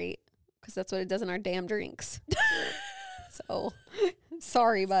disintegrate because that's what it does in our damn drinks. So,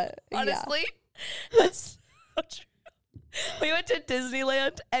 sorry, but honestly, that's so true. We went to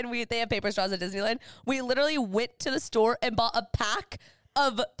Disneyland and they have paper straws at Disneyland. We literally went to the store and bought a pack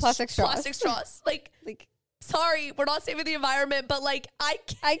of plastic straws. Like, sorry, we're not saving the environment, but like, I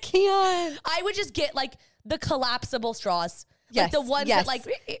can't. I would just get like the collapsible straws. Yes. Like the ones that like,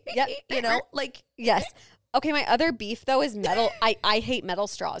 you know, like. Yes. Okay, my other beef though is metal. I hate metal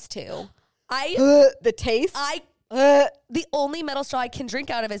straws too. The taste. The only metal straw I can drink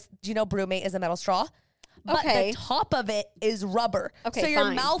out of is, do you know Brewmate is a metal straw? But the top of it is rubber. Okay, so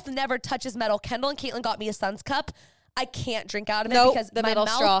your mouth never touches metal. Kendall and Caitlin got me a Suns cup. I can't drink out of it because my metal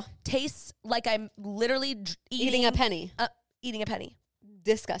mouth tastes like I'm literally eating a penny. Eating a penny.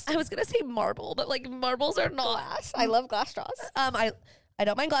 Disgusting. I was going to say marble, but like marbles are not. Glass. I love glass straws. I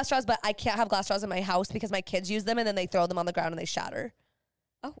don't mind glass straws, but I can't have glass straws in my house because my kids use them and then they throw them on the ground and they shatter.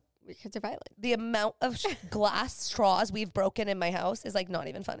 Oh, your kids are violent. The amount of glass straws we've broken in my house is like not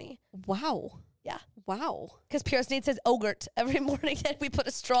even funny. Wow. Yeah. Wow. Because Pierce needs his yogurt every morning and we put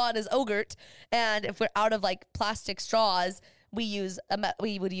a straw in his yogurt. And if we're out of like plastic straws, we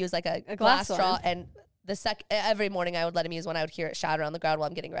would use like a glass straw. And every morning I would let him use one. I would hear it shatter on the ground while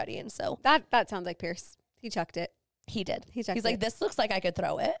I'm getting ready. And so that sounds like Pierce. He chucked it. He did. He's like, this looks like I could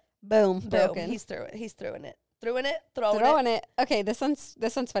throw it. Boom. Broken. He's threw it. He's throwing it. Throwing it. Okay, this one's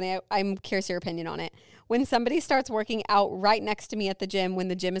funny. I'm curious your opinion on it. When somebody starts working out right next to me at the gym when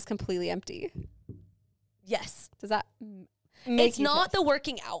the gym is completely empty. Yes. Does that It's not the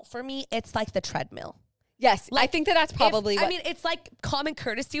working out for me. It's like the treadmill. Yes, I think that's probably I mean, it's like common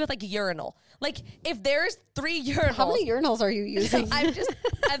courtesy with like urinal. Like if there's 3 urinals. How many urinals are you using? I'm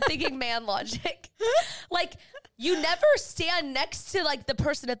thinking man logic. Like you never stand next to like the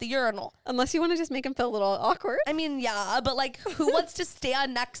person at the urinal. Unless you want to just make them feel a little awkward. I mean, yeah, but like who wants to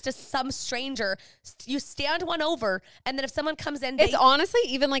stand next to some stranger? You stand one over, and then if someone comes in, it's honestly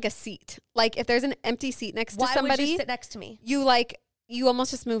even like a seat. Like if there's an empty seat next to somebody. Why would you sit next to me? You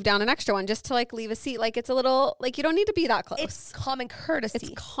almost just move down an extra one just to like leave a seat. Like it's a little, like you don't need to be that close. It's common courtesy.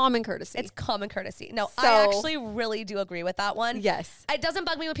 It's common courtesy. No, I actually really do agree with that one. Yes. It doesn't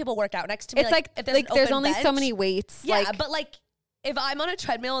bug me when people work out next to me. It's like there's only so many weights. Yeah, but like if I'm on a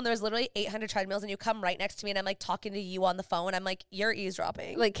treadmill and there's literally 800 treadmills and you come right next to me and I'm like talking to you on the phone, I'm like, you're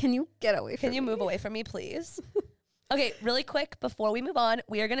eavesdropping. Like, can you get away from me? Can you move away from me, please? Okay, really quick, before we move on,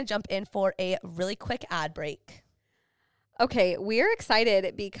 we are going to jump in for a really quick ad break. Okay, we're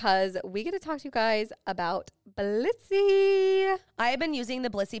excited because we get to talk to you guys about Blissy. I have been using the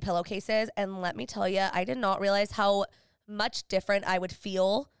Blissy pillowcases, and let me tell you, I did not realize how much different I would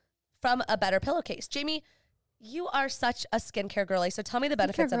feel from a better pillowcase. Jamie, you are such a skincare girly, so tell me the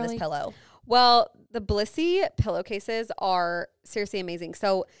benefits of this pillow. Well, the Blissy pillowcases are seriously amazing.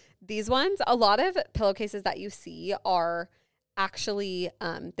 So these ones, a lot of pillowcases that you see are actually,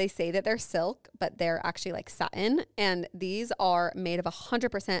 they say that they're silk, but they're actually like satin. And these are made of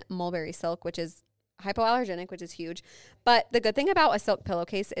 100% mulberry silk, which is hypoallergenic, which is huge. But the good thing about a silk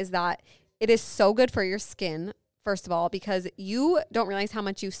pillowcase is that it is so good for your skin, first of all, because you don't realize how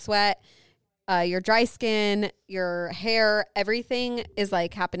much you sweat. Your dry skin, your hair, everything is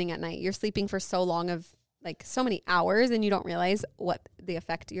like happening at night. You're sleeping for so long of like so many hours and you don't realize what the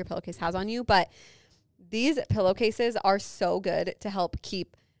effect your pillowcase has on you. But these pillowcases are so good to help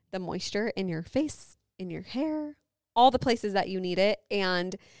keep the moisture in your face, in your hair, all the places that you need it.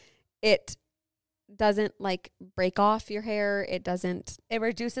 And it doesn't like break off your hair. It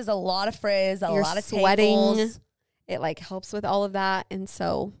reduces a lot of frizz, a lot of sweating. tangles. It like helps with all of that. And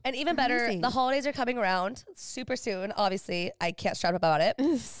so, and even better, the holidays are coming around super soon. Obviously, I can't strap about it.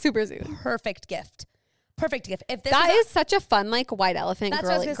 Super soon. Perfect gift. If this that is such a fun, like white elephant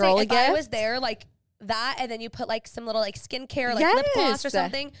girly gift. If I was there, like that, and then you put like some little like skincare, like lip gloss or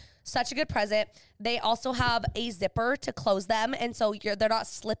something. Such a good present. They also have a zipper to close them, and so they're not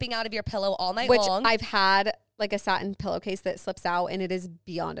slipping out of your pillow all night long. I've had like a satin pillowcase that slips out, and it is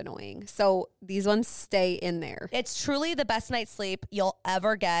beyond annoying. So these ones stay in there. It's truly the best night's sleep you'll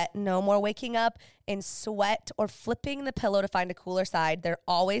ever get. No more waking up in sweat or flipping the pillow to find a cooler side. They're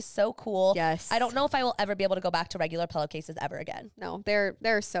always so cool. Yes. I don't know if I will ever be able to go back to regular pillowcases ever again. No, they're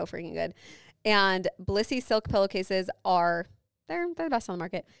so freaking good. And Blissy silk pillowcases they're the best on the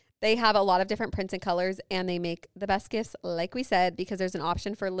market. They have a lot of different prints and colors, and they make the best gifts, like we said, because there's an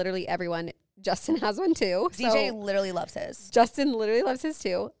option for literally everyone. Justin has one too. DJ literally loves his. Justin literally loves his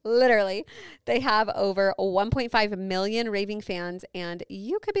too. Literally. They have over 1.5 million raving fans, and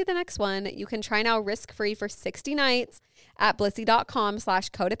you could be the next one. You can try now risk-free for 60 nights at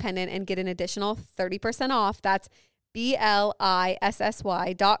blissy.com/codependent and get an additional 30% off. That's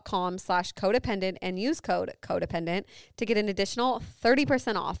BLISSY.com/codependent and use code codependent to get an additional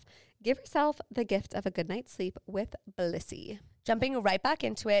 30% off. Give yourself the gift of a good night's sleep with Blissy. Jumping right back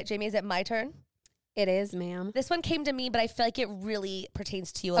into it, Jamie, is it my turn? It is, ma'am. This one came to me, but I feel like it really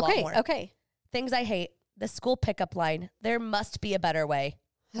pertains to you a lot more. Okay. Things I hate. The school pickup line. There must be a better way.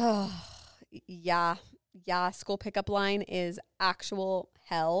 Yeah. School pickup line is actual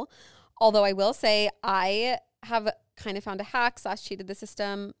hell. Although I will say I have kind of found a hack / cheated the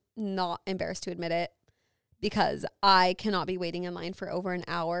system. Not embarrassed to admit it, because I cannot be waiting in line for over an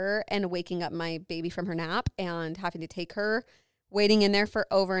hour and waking up my baby from her nap and having to take her, waiting in there for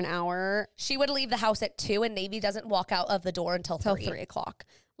over an hour. She would leave the house at 2 and Navy doesn't walk out of the door until 3 o'clock.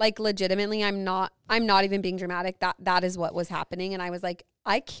 Like legitimately, I'm not even being dramatic. That is what was happening. And I was like,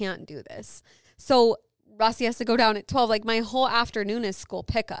 I can't do this. So Rossi has to go down at 12. Like my whole afternoon is school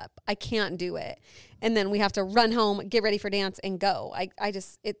pickup. I can't do it. And then we have to run home, get ready for dance and go.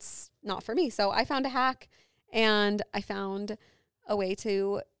 It's not for me. So I found a hack, and I found a way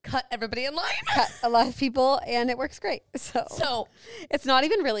to cut everybody in line, cut a lot of people, and it works great. So it's not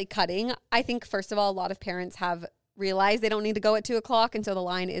even really cutting. I think, first of all, a lot of parents have realized they don't need to go at 2 o'clock. And so the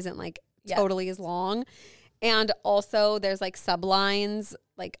line isn't like totally as long. And also there's like sublines,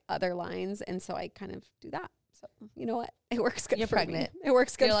 like other lines. And so I kind of do that. So you know what? It works good. You're for pregnant. Me. It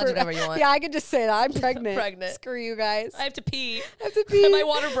works good. You're allowed to do whatever you want. Yeah, I could just say that. I'm pregnant. Pregnant. Screw you guys. I have to pee. My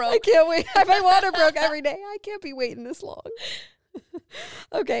water broke. I can't wait. My water broke every day. I can't be waiting this long.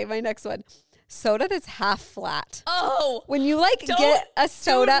 Okay, my next one. soda that's half flat. Oh, When you like get a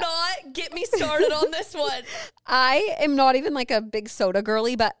soda. Do not get me started on this one. I am not even like a big soda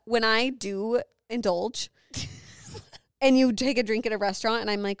girly, but when I do indulge and you take a drink at a restaurant and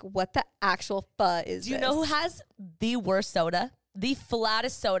I'm like, what the actual fuck is this? Do you know who has the worst soda? The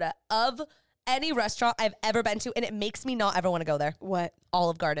flattest soda of any restaurant I've ever been to, and it makes me not ever want to go there. What?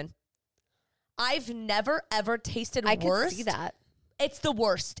 Olive Garden. I've never, ever tasted worse. I can see that. It's the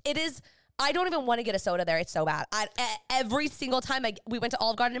worst. It is. I don't even want to get a soda there. It's so bad. Every single time we went to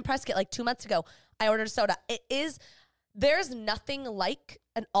Olive Garden in Prescott like 2 months ago, I ordered a soda. There's nothing like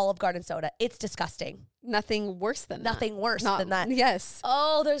an Olive Garden soda. It's disgusting. Nothing worse than that. Nothing worse than that. Yes.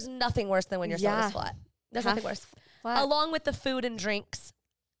 Oh, there's nothing worse than when your soda's flat. There's nothing worse. Flat. Along with the food and drinks,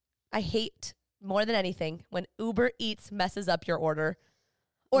 I hate more than anything when Uber Eats messes up your order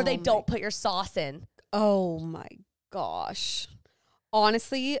or they don't put your sauce in. Oh my gosh.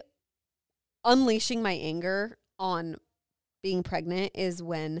 Honestly, unleashing my anger on being pregnant is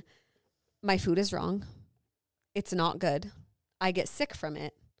when my food is wrong. It's not good. I get sick from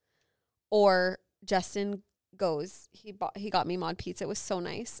it. Or Justin goes, he got me mod pizza. It was so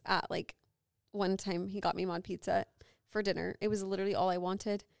nice. At like one time he got me mod pizza for dinner. It was literally all I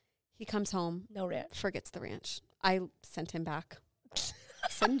wanted. He comes home. No ranch. Forgets the ranch. I sent him back.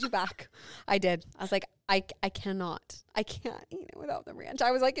 Send you back. I did. I was like, I can't eat it without the ranch.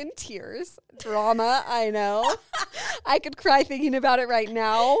 I was like in tears. Drama, I know. I could cry thinking about it right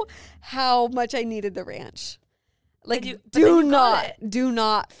now, how much I needed the ranch. Like, do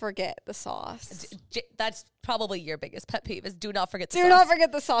not forget the sauce. That's probably your biggest pet peeve is do not forget the sauce. Do not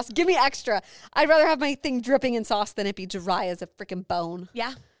forget the sauce. Give me extra. I'd rather have my thing dripping in sauce than it be dry as a freaking bone.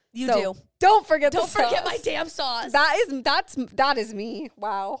 Yeah, you do. Don't forget the sauce. Don't forget my damn sauce. That is me.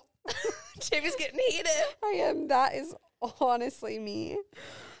 Wow. Jamie's getting heated. I am. That is honestly me.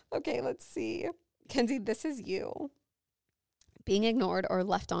 Okay, let's see. Kenzie, this is you. Being ignored or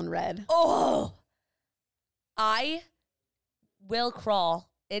left on red. Oh. I will crawl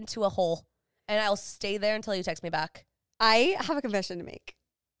into a hole and I'll stay there until you text me back. I have a confession to make.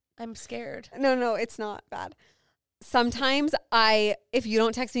 I'm scared. No, it's not bad. Sometimes if you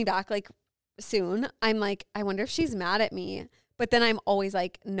don't text me back like soon, I'm like, I wonder if she's mad at me. But then I'm always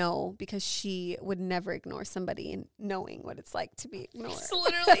like, no, because she would never ignore somebody knowing what it's like to be ignored. So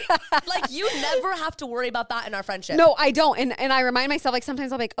literally, like you never have to worry about that in our friendship. No, I don't. And I remind myself, like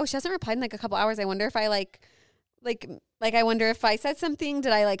sometimes I'm like, oh, she hasn't replied in like a couple hours. I wonder if I I wonder if I said something,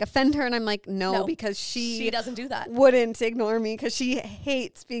 did I like offend her? And I'm like, no, because she doesn't do that. Wouldn't ignore me because she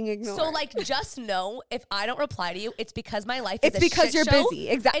hates being ignored. So like, just know if I don't reply to you, it's because my life is a shit because you're show. busy.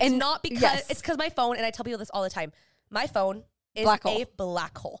 Exactly. It's not because it's because my phone, and I tell people this all the time. My phone is a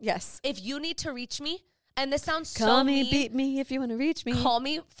black hole. Yes. If you need to reach me, and this sounds so call me, mean, beat me if you want to reach me. Call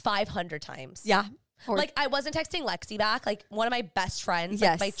me 500 times. Yeah. Like I wasn't texting Lexi back, like one of my best friends,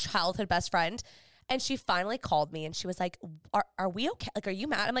 like my childhood best friend. And she finally called me and she was like, are we okay? Like, are you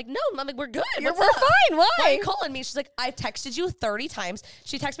mad? I'm like, no. I'm like, we're good. We're fine. Why are you calling me? She's like, I've texted you 30 times.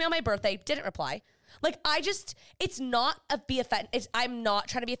 She texted me on my birthday, didn't reply. Like, it's not I'm not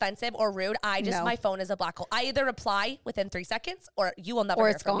trying to be offensive or rude. My phone is a black hole. I either reply within 3 seconds or you will never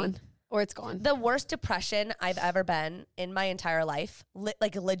hear from me. Or it's gone. The worst depression I've ever been in my entire life,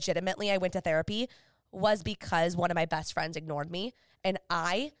 like legitimately, I went to therapy, was because one of my best friends ignored me and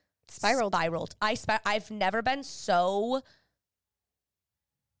I spiraled. I've never been so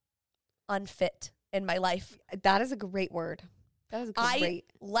unfit in my life. That is a great word. That is great. I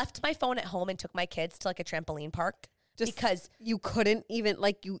left my phone at home and took my kids to like a trampoline park because you couldn't even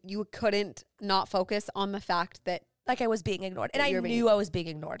like you couldn't not focus on the fact that like I was being ignored and I knew I was being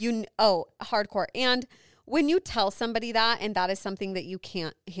ignored. Hardcore. And when you tell somebody that and that is something that you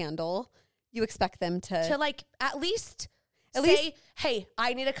can't handle, you expect them to like at least say, hey,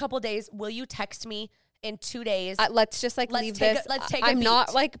 I need a couple days. Will you text me in 2 days? Let's just like leave this. Let's take a I'm beat.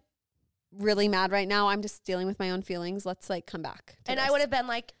 not like really mad right now. I'm just dealing with my own feelings. Let's like come back. And this. I would have been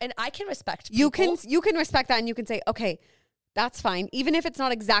like, and I can respect people. You can respect that and you can say, okay, that's fine. Even if it's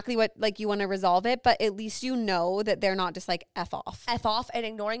not exactly what like you want to resolve it, but at least you know that they're not just like F off and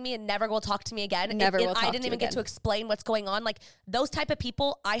ignoring me and never will talk to me again. I didn't even get to explain what's going on. Like those type of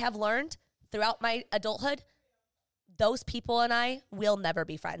people I have learned throughout my adulthood, those people and I will never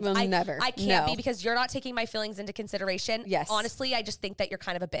be friends. I can't be because you're not taking my feelings into consideration. Yes. Honestly, I just think that you're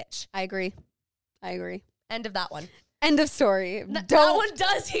kind of a bitch. I agree. End of that one. End of story. That one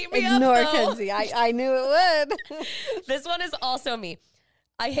does heat me up, ignore Kenzie. I knew it would. This one is also me.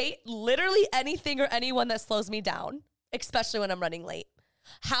 I hate literally anything or anyone that slows me down, especially when I'm running late.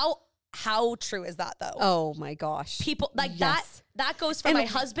 How how true is that though? Oh my gosh. People like Yes. that goes for my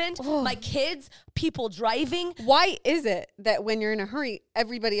husband, my kids, people driving. Why is it that when you're in a hurry,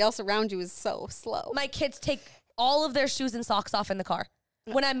 everybody else around you is so slow? My kids take all of their shoes and socks off in the car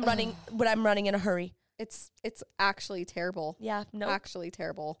when I'm running in a hurry. It's actually terrible. Yeah, no. Actually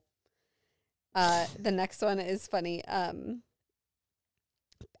terrible. The next one is funny.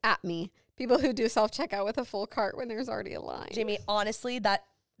 At me. People who do self-checkout with a full cart when there's already a line. Jamie, honestly, that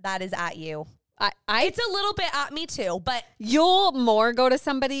is at you. I It's a little bit at me too, but you'll more go to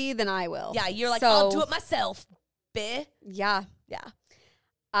somebody than I will. yeah, you're like, So, I'll do it myself. Bitch. Yeah. Yeah.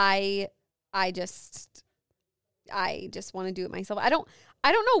 I just want to do it myself. I don't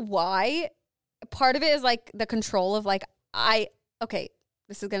know why. Part of it is like the control of like okay,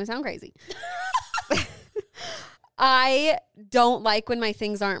 this is going to sound crazy. I don't like when my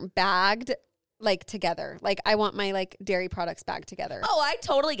things aren't bagged like together. Like I want my like dairy products bagged together. Oh, I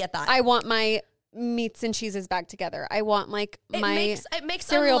totally get that. I want my meats and cheeses bagged together. I want like my it makes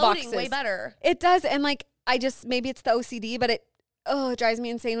cereal unloading boxes way better. It does, and like maybe it's the OCD, but it drives me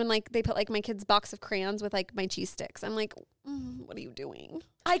insane when like they put like my kid's box of crayons with like my cheese sticks. I'm like, what are you doing?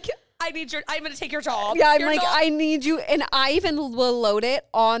 I'm going to take your job. Yeah, I'm You're like, not- I need you, and I even will load it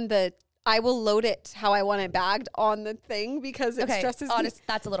on the. I will load it how I want it bagged on the thing because it stresses me.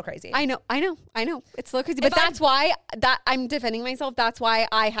 That's a little crazy. I know. It's a little crazy, but that's why I'm defending myself. That's why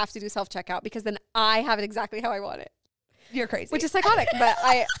I have to do self-checkout because then I have it exactly how I want it. You're crazy. Which is psychotic, but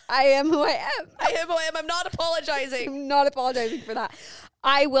I am who I am. I am who I am. I'm not apologizing. I'm not apologizing for that.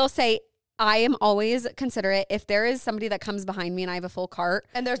 I will say I am always considerate. If there is somebody that comes behind me and I have a full cart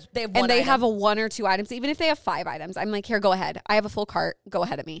And they have have a 1 or 2 items, even if they have 5 items, I'm like, here, go ahead. I have a full cart. Go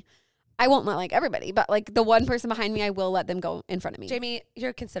ahead of me. I won't let like everybody, but like the one person behind me, I will let them go in front of me. Jamie, you're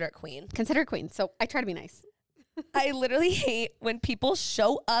a considerate queen. Consider queen. So I try to be nice. I literally hate when people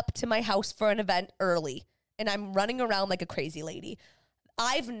show up to my house for an event early and I'm running around like a crazy lady.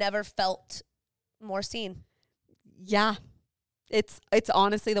 I've never felt more seen. Yeah. It's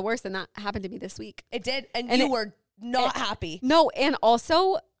honestly the worst. And that happened to me this week. It did. And you were not happy. No. And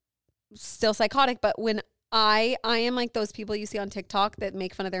also still psychotic. But when I am like those people you see on TikTok that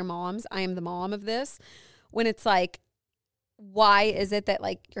make fun of their moms. I am the mom of this. When it's like, why is it that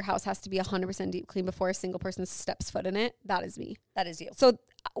like your house has to be 100% deep clean before a single person steps foot in it? That is me. That is you. So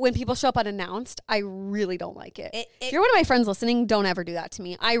when people show up unannounced, I really don't like it. If you're one of my friends listening, don't ever do that to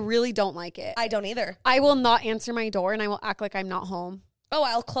me. I really don't like it. I don't either. I will not answer my door and I will act like I'm not home. Oh,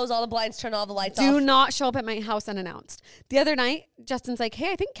 I'll close all the blinds, turn all the lights off. Do not show up at my house unannounced. The other night, Justin's like,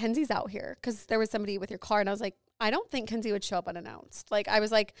 hey, I think Kenzie's out here because there was somebody with your car. And I was like, I don't think Kenzie would show up unannounced. Like, I was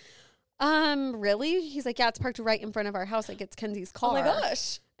like, really? He's like, yeah, it's parked right in front of our house. Like, it's Kenzie's car. Oh my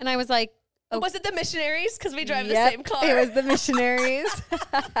gosh. And I was like, Was it the missionaries? Because we drive yep, the same car. It was the missionaries.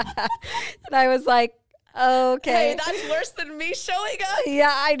 And I was like, okay. Hey, that's worse than me showing up.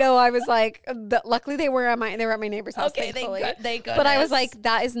 Yeah, I know. I was like, luckily they were at my neighbor's house. Okay, thankfully. thank goodness. But I was like,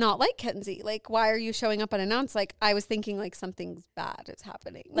 that is not like Kenzie. Like, why are you showing up unannounced? Like, I was thinking like something's bad is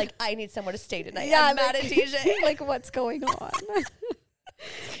happening. Like, I need somewhere to stay tonight. yeah, I'm mad at TJ. Like, what's going on?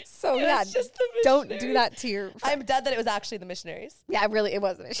 So It yeah, was just the don't do missionaries. that to your. I'm dead that it was actually the missionaries. Yeah, really, it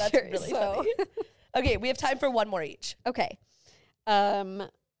wasn't. That's really funny. Okay, we have time for one more each. Okay, let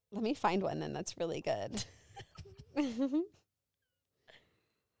me find one then. That's really good.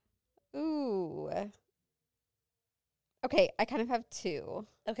 Ooh. Okay, I kind of have 2.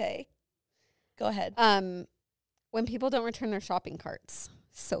 Okay, go ahead. When people don't return their shopping carts,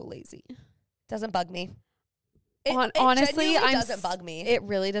 so lazy. Doesn't bug me. Honestly, doesn't bug me. It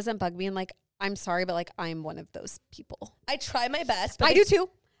really doesn't bug me, and like, I'm sorry, but like, I'm one of those people. I try my best. But I do too.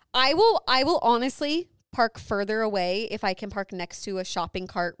 I will honestly park further away if I can park next to a shopping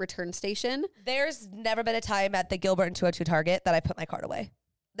cart return station. There's never been a time at the Gilbert and 202 Target that I put my cart away.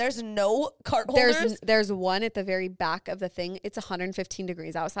 There's no cart holders. There's one at the very back of the thing. It's 115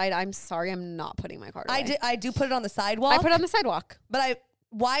 degrees outside. I'm sorry, I'm not putting my cart away. I do put it on the sidewalk. I put it on the sidewalk. But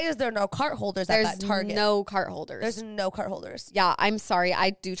why is there no cart holders at that Target? There's no cart holders. There's no cart holders. Yeah, I'm sorry.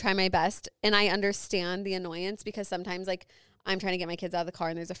 I do try my best, and I understand the annoyance because sometimes, like, I'm trying to get my kids out of the car,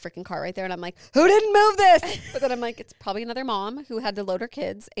 and there's a freaking cart right there, and I'm like, who didn't move this? But then I'm like, it's probably another mom who had to load her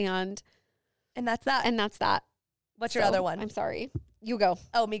kids, and that's that. And that's that. What's your other one? I'm sorry. You go.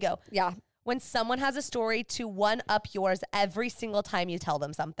 Oh, me go. Yeah. When someone has a story to one up yours every single time you tell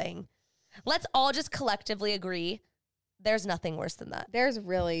them something. Let's all just collectively agree there's nothing worse than that. There's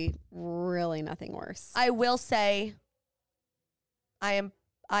really, really nothing worse. I will say I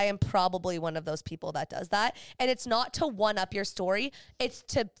am probably one of those people that does that. And it's not to one up your story. It's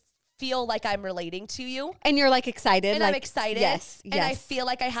to feel like I'm relating to you. And you're like excited. And like, I'm excited. Yes. And I feel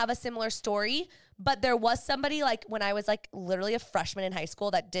like I have a similar story. But there was somebody like when I was like literally a freshman in high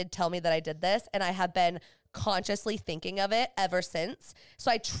school that did tell me that I did this. And I have been consciously thinking of it ever since. So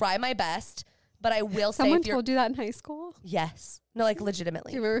I try my best. But I will say, Someone told you that in high school? Yes. No, like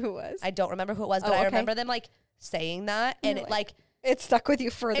legitimately. Do you remember who it was? I don't remember who it was, but I remember them like saying that. And it like it stuck with you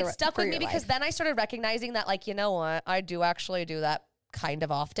further. It stuck with me because then I started recognizing that, like, you know what? I do actually do that kind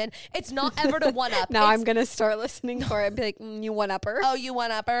of often. It's not ever to one up. Now I'm going to start listening for it and be like, you one upper. Oh, you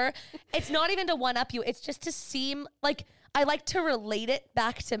one upper. It's not even to one up you. It's just to seem like I like to relate it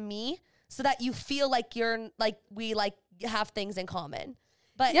back to me so that you feel like you're like, we like have things in common.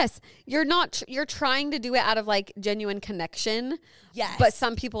 But yes, you're not, you're trying to do it out of like genuine connection. Yes. But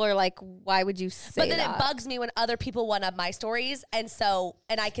some people are like, why would you say that? But then it bugs me when other people one up my stories. And so,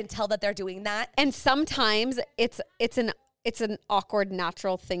 and I can tell that they're doing that. And sometimes it's an awkward,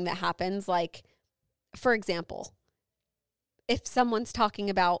 natural thing that happens. Like, for example, if someone's talking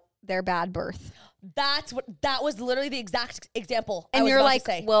about their bad birth. That was literally the exact example. And you're like,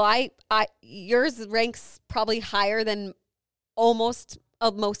 well, I yours ranks probably higher than almost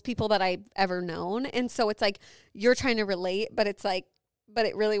of most people that I've ever known. And so it's like, you're trying to relate, but it's like, but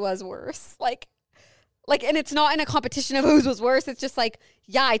it really was worse. Like, and it's not in a competition of whose was worse. It's just like,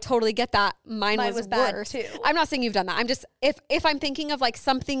 yeah, I totally get that. Mine was bad worse too. I'm not saying you've done that. I'm just, if I'm thinking of like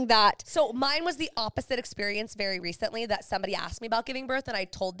something that. So mine was the opposite experience very recently that somebody asked me about giving birth and I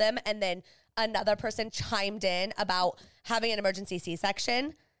told them. And then another person chimed in about having an emergency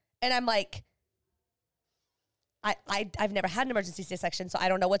C-section. And I'm like, I've never had an emergency C-section, so I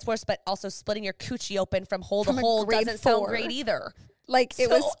don't know what's worse, but also splitting your coochie open from hole to hole doesn't sound great either. Like it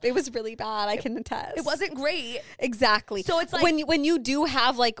was really bad. I can attest. It wasn't great. Exactly. So it's like when you do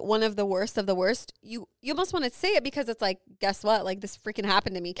have like one of the worst of the worst, you almost want to say it because it's like, guess what? Like this freaking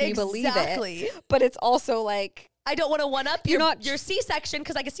happened to me. Can you believe it? But it's also like, I don't want to one up your C-section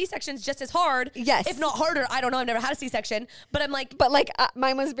because like a C-section is just as hard. Yes. If not harder. I don't know. I've never had a C-section, but I'm like,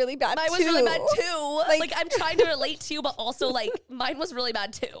 mine was really bad. Mine was really bad too. Like I'm trying to relate to you, but also like mine was really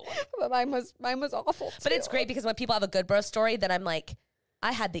bad too. But mine was awful too. But it's great because when people have a good birth story, then I'm like,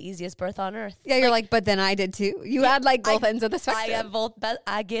 I had the easiest birth on earth. Yeah, you're like, but then I did too. You had like both ends of the spectrum. I have both.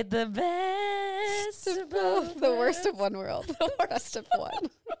 I get the best of both. The worst of one world. The best of one.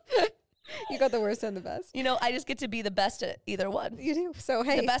 You got the worst and the best. You know, I just get to be the best at either one. You do. So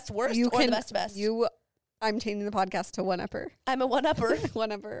hey, the best worst or the best best. I'm changing the podcast to one upper. I'm a one upper.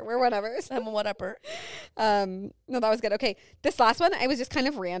 One upper. We're one uppers. I'm a one upper. No, that was good. Okay, this last one, I was just kind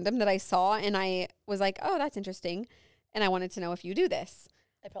of random that I saw, and I was like, oh, that's interesting, and I wanted to know if you do this.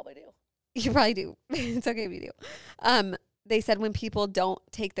 I probably do. You probably do. It's okay if you do. They said when people don't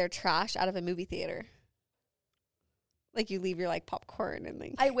take their trash out of a movie theater. Like you leave your like popcorn and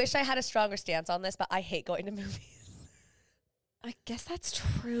like. I wish I had a stronger stance on this, but I hate going to movies. I guess that's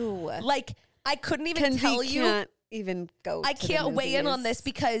true. Like I couldn't even tell you. Can't even go. I can't weigh in on this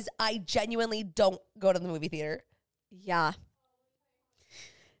because I genuinely don't go to the movie theater. Yeah.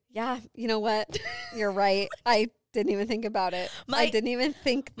 Yeah. You know what? You're right. I didn't even think about it. I didn't even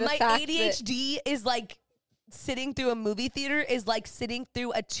think my ADHD is like sitting through a movie theater is like sitting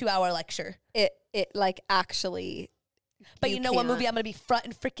through a 2-hour lecture. It like actually. But you know what movie I'm going to be front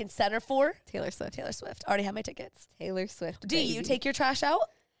and freaking center for? Taylor Swift. Taylor Swift. Already have my tickets. Taylor Swift. Do you take your trash out?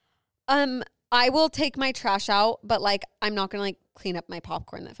 I will take my trash out, but like I'm not going to like clean up my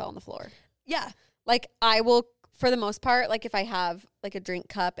popcorn that fell on the floor. Yeah. Like I will, for the most part, like if I have like a drink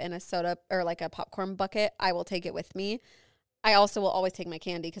cup and a soda or like a popcorn bucket, I will take it with me. I also will always take my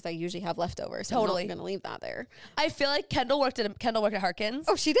candy because I usually have leftovers. So totally. I'm not going to leave that there. I feel like Kendall worked at Harkins.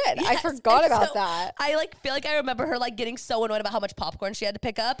 Oh, she did. Yes. I forgot about that. I like feel like I remember her like getting so annoyed about how much popcorn she had to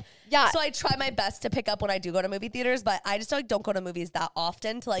pick up. Yeah. So I try my best to pick up when I do go to movie theaters, but I just like don't go to movies that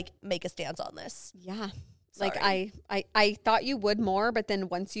often to like make a stance on this. Yeah. Sorry. Like I thought you would more, but then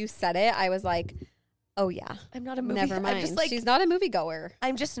once you said it, I was like, oh yeah. I'm not a movie. Never mind. I'm just like, she's not a moviegoer.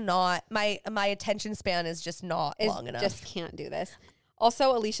 I'm just not. My attention span is just not long enough. Just can't do this.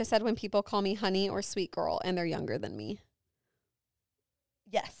 Also, Alicia said when people call me honey or sweet girl and they're younger than me.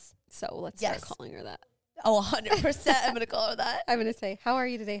 Yes. So let's start calling her that. Oh, 100%. I'm going to call her that. I'm going to say, how are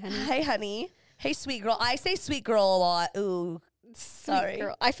you today, honey? Hey, honey. Hey, sweet girl. I say sweet girl a lot. Ooh. Sorry.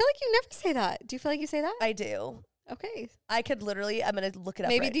 Girl. I feel like you never say that. Do you feel like you say that? I do. Okay. I could literally, I'm going to look it up.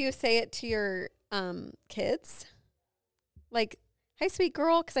 Maybe do you say it to your kids? Like, hey, sweet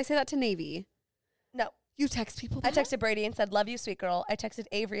girl? Because I say that to Navy. No. You text people that? I texted Brady and said, love you, sweet girl. I texted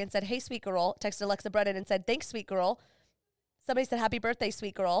Avery and said, hey, sweet girl. Texted Alexa Brennan and said, thanks, sweet girl. Somebody said, happy birthday,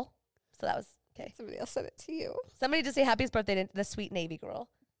 sweet girl. So that was okay. Somebody else said it to you. Somebody did say happy birthday to the sweet Navy girl.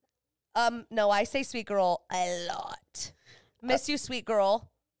 No, I say sweet girl a lot. Miss you, sweet girl.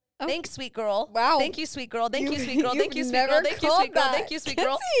 Oh. Thanks, sweet girl. Wow. Thank you, sweet girl. Thank you, sweet girl. Thank you, sweet girl. Thank you, sweet girl. Thank you, sweet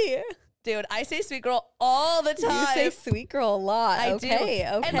girl. Dude, I say sweet girl all the time. You say sweet girl a lot. I okay, do.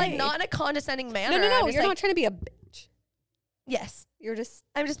 Okay. And like not in a condescending manner. No. You're not trying to be a bitch. Yes.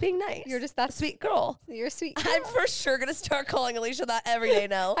 I'm just being nice. You're just that sweet girl. You're a sweet girl. I'm for sure going to start calling Alicia that every day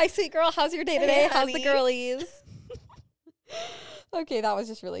now. Hi, sweet girl. How's your day today? Hey, How's the honey. girlies? Okay, that was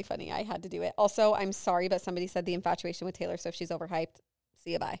just really funny. I had to do it. Also, I'm sorry, but somebody said the infatuation with Taylor Swift, she's overhyped.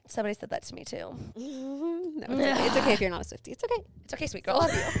 See you, bye. Somebody said that to me too. No, it's okay. It's okay if you're not a Swiftie. It's okay. It's okay, sweet I girl.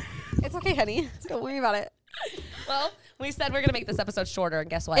 love you. It's okay, honey. Don't worry about it. Well, we said we're going to make this episode shorter, and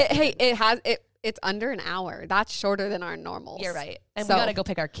guess what? It's under an hour. That's shorter than our normals. You're right. And So- we got to go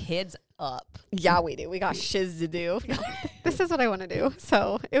pick our kids up. Yeah, we do. We got shiz to do. This is what I want to do.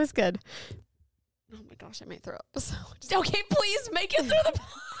 So it was good. Oh my gosh, I might throw up. So Okay, please make it through the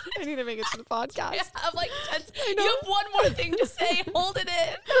I need to make it to the podcast. You have like 10 You have one more thing to say. Hold it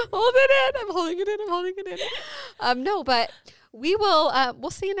in. Hold it in. I'm holding it in. No, but we will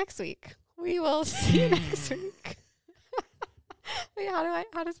we'll see you next week. We will see you next week. Wait,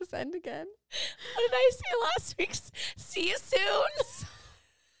 how does this end again? What did I say last week? See you soon.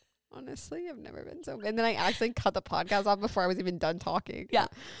 Honestly, I've never been so. And then I actually cut the podcast off before I was even done talking. Yeah.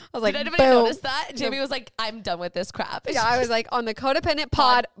 I was like, Did anybody boom. notice that? Jamie was like, I'm done with this crap. Yeah, I was like, on the codependent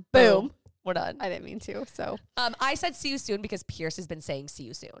pod, boom. We're done. I didn't mean to. So, I said see you soon because Pierce has been saying see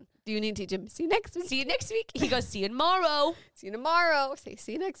you soon. do you need to teach him? See you next week. See you next week. He goes, see you tomorrow. See you tomorrow. Say,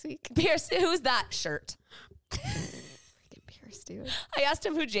 see you next week. Pierce, who's that shirt? Freaking Pierce, dude. I asked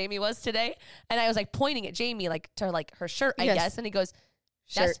him who Jamie was today, and I was like pointing at Jamie, like to like her shirt, I Yes. guess. And he goes,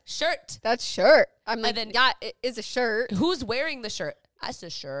 Shirt. that's shirt. That's shirt. I'm like, then- yeah, it is a shirt. Who's wearing the shirt? That's a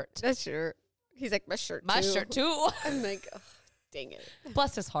shirt. That's shirt. He's like, my shirt My too. shirt too. I'm like, oh, dang it.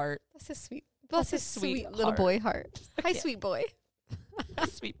 Bless his heart. That's his sweet. Bless That's his his sweet sweet little heart. boy heart. Hi, Yeah. sweet boy.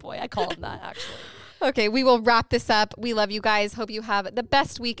 Sweet boy. I call him that actually. Okay, we will wrap this up. We love you guys. Hope you have the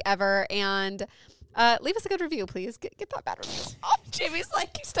best week ever. And leave us a good review, please. Get that bad review. Jamie's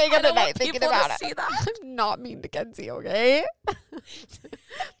like Staying I up don't at night want thinking people to about it. see that. I'm not mean to Kenzie, okay?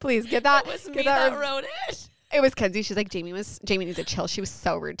 Please get that. It was me get that rev- wrote it. It was Kenzie. She's like, Jamie needs to chill. She was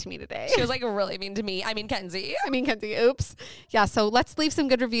so rude to me today. She was like really mean to me. I mean, Kenzie. I mean, Kenzie, oops. Yeah, so let's leave some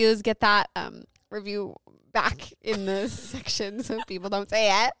good reviews. Get that review back in the section so people don't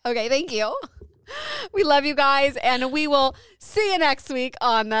say it. Okay, thank you. We love you guys, and we will see you next week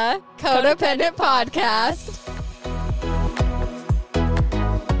on the Codependent Podcast.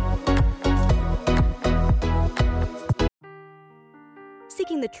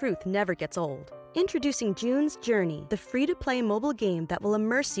 Seeking the truth never gets old. Introducing June's Journey, the free-to-play mobile game that will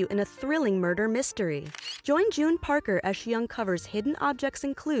immerse you in a thrilling murder mystery. Join June Parker as she uncovers hidden objects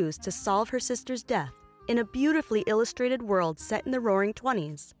and clues to solve her sister's death in a beautifully illustrated world set in the Roaring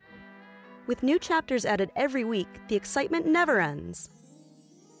 '20s. With new chapters added every week, the excitement never ends.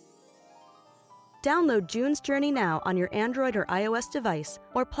 Download June's Journey now on your Android or iOS device,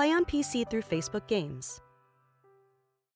 or play on PC through Facebook Games.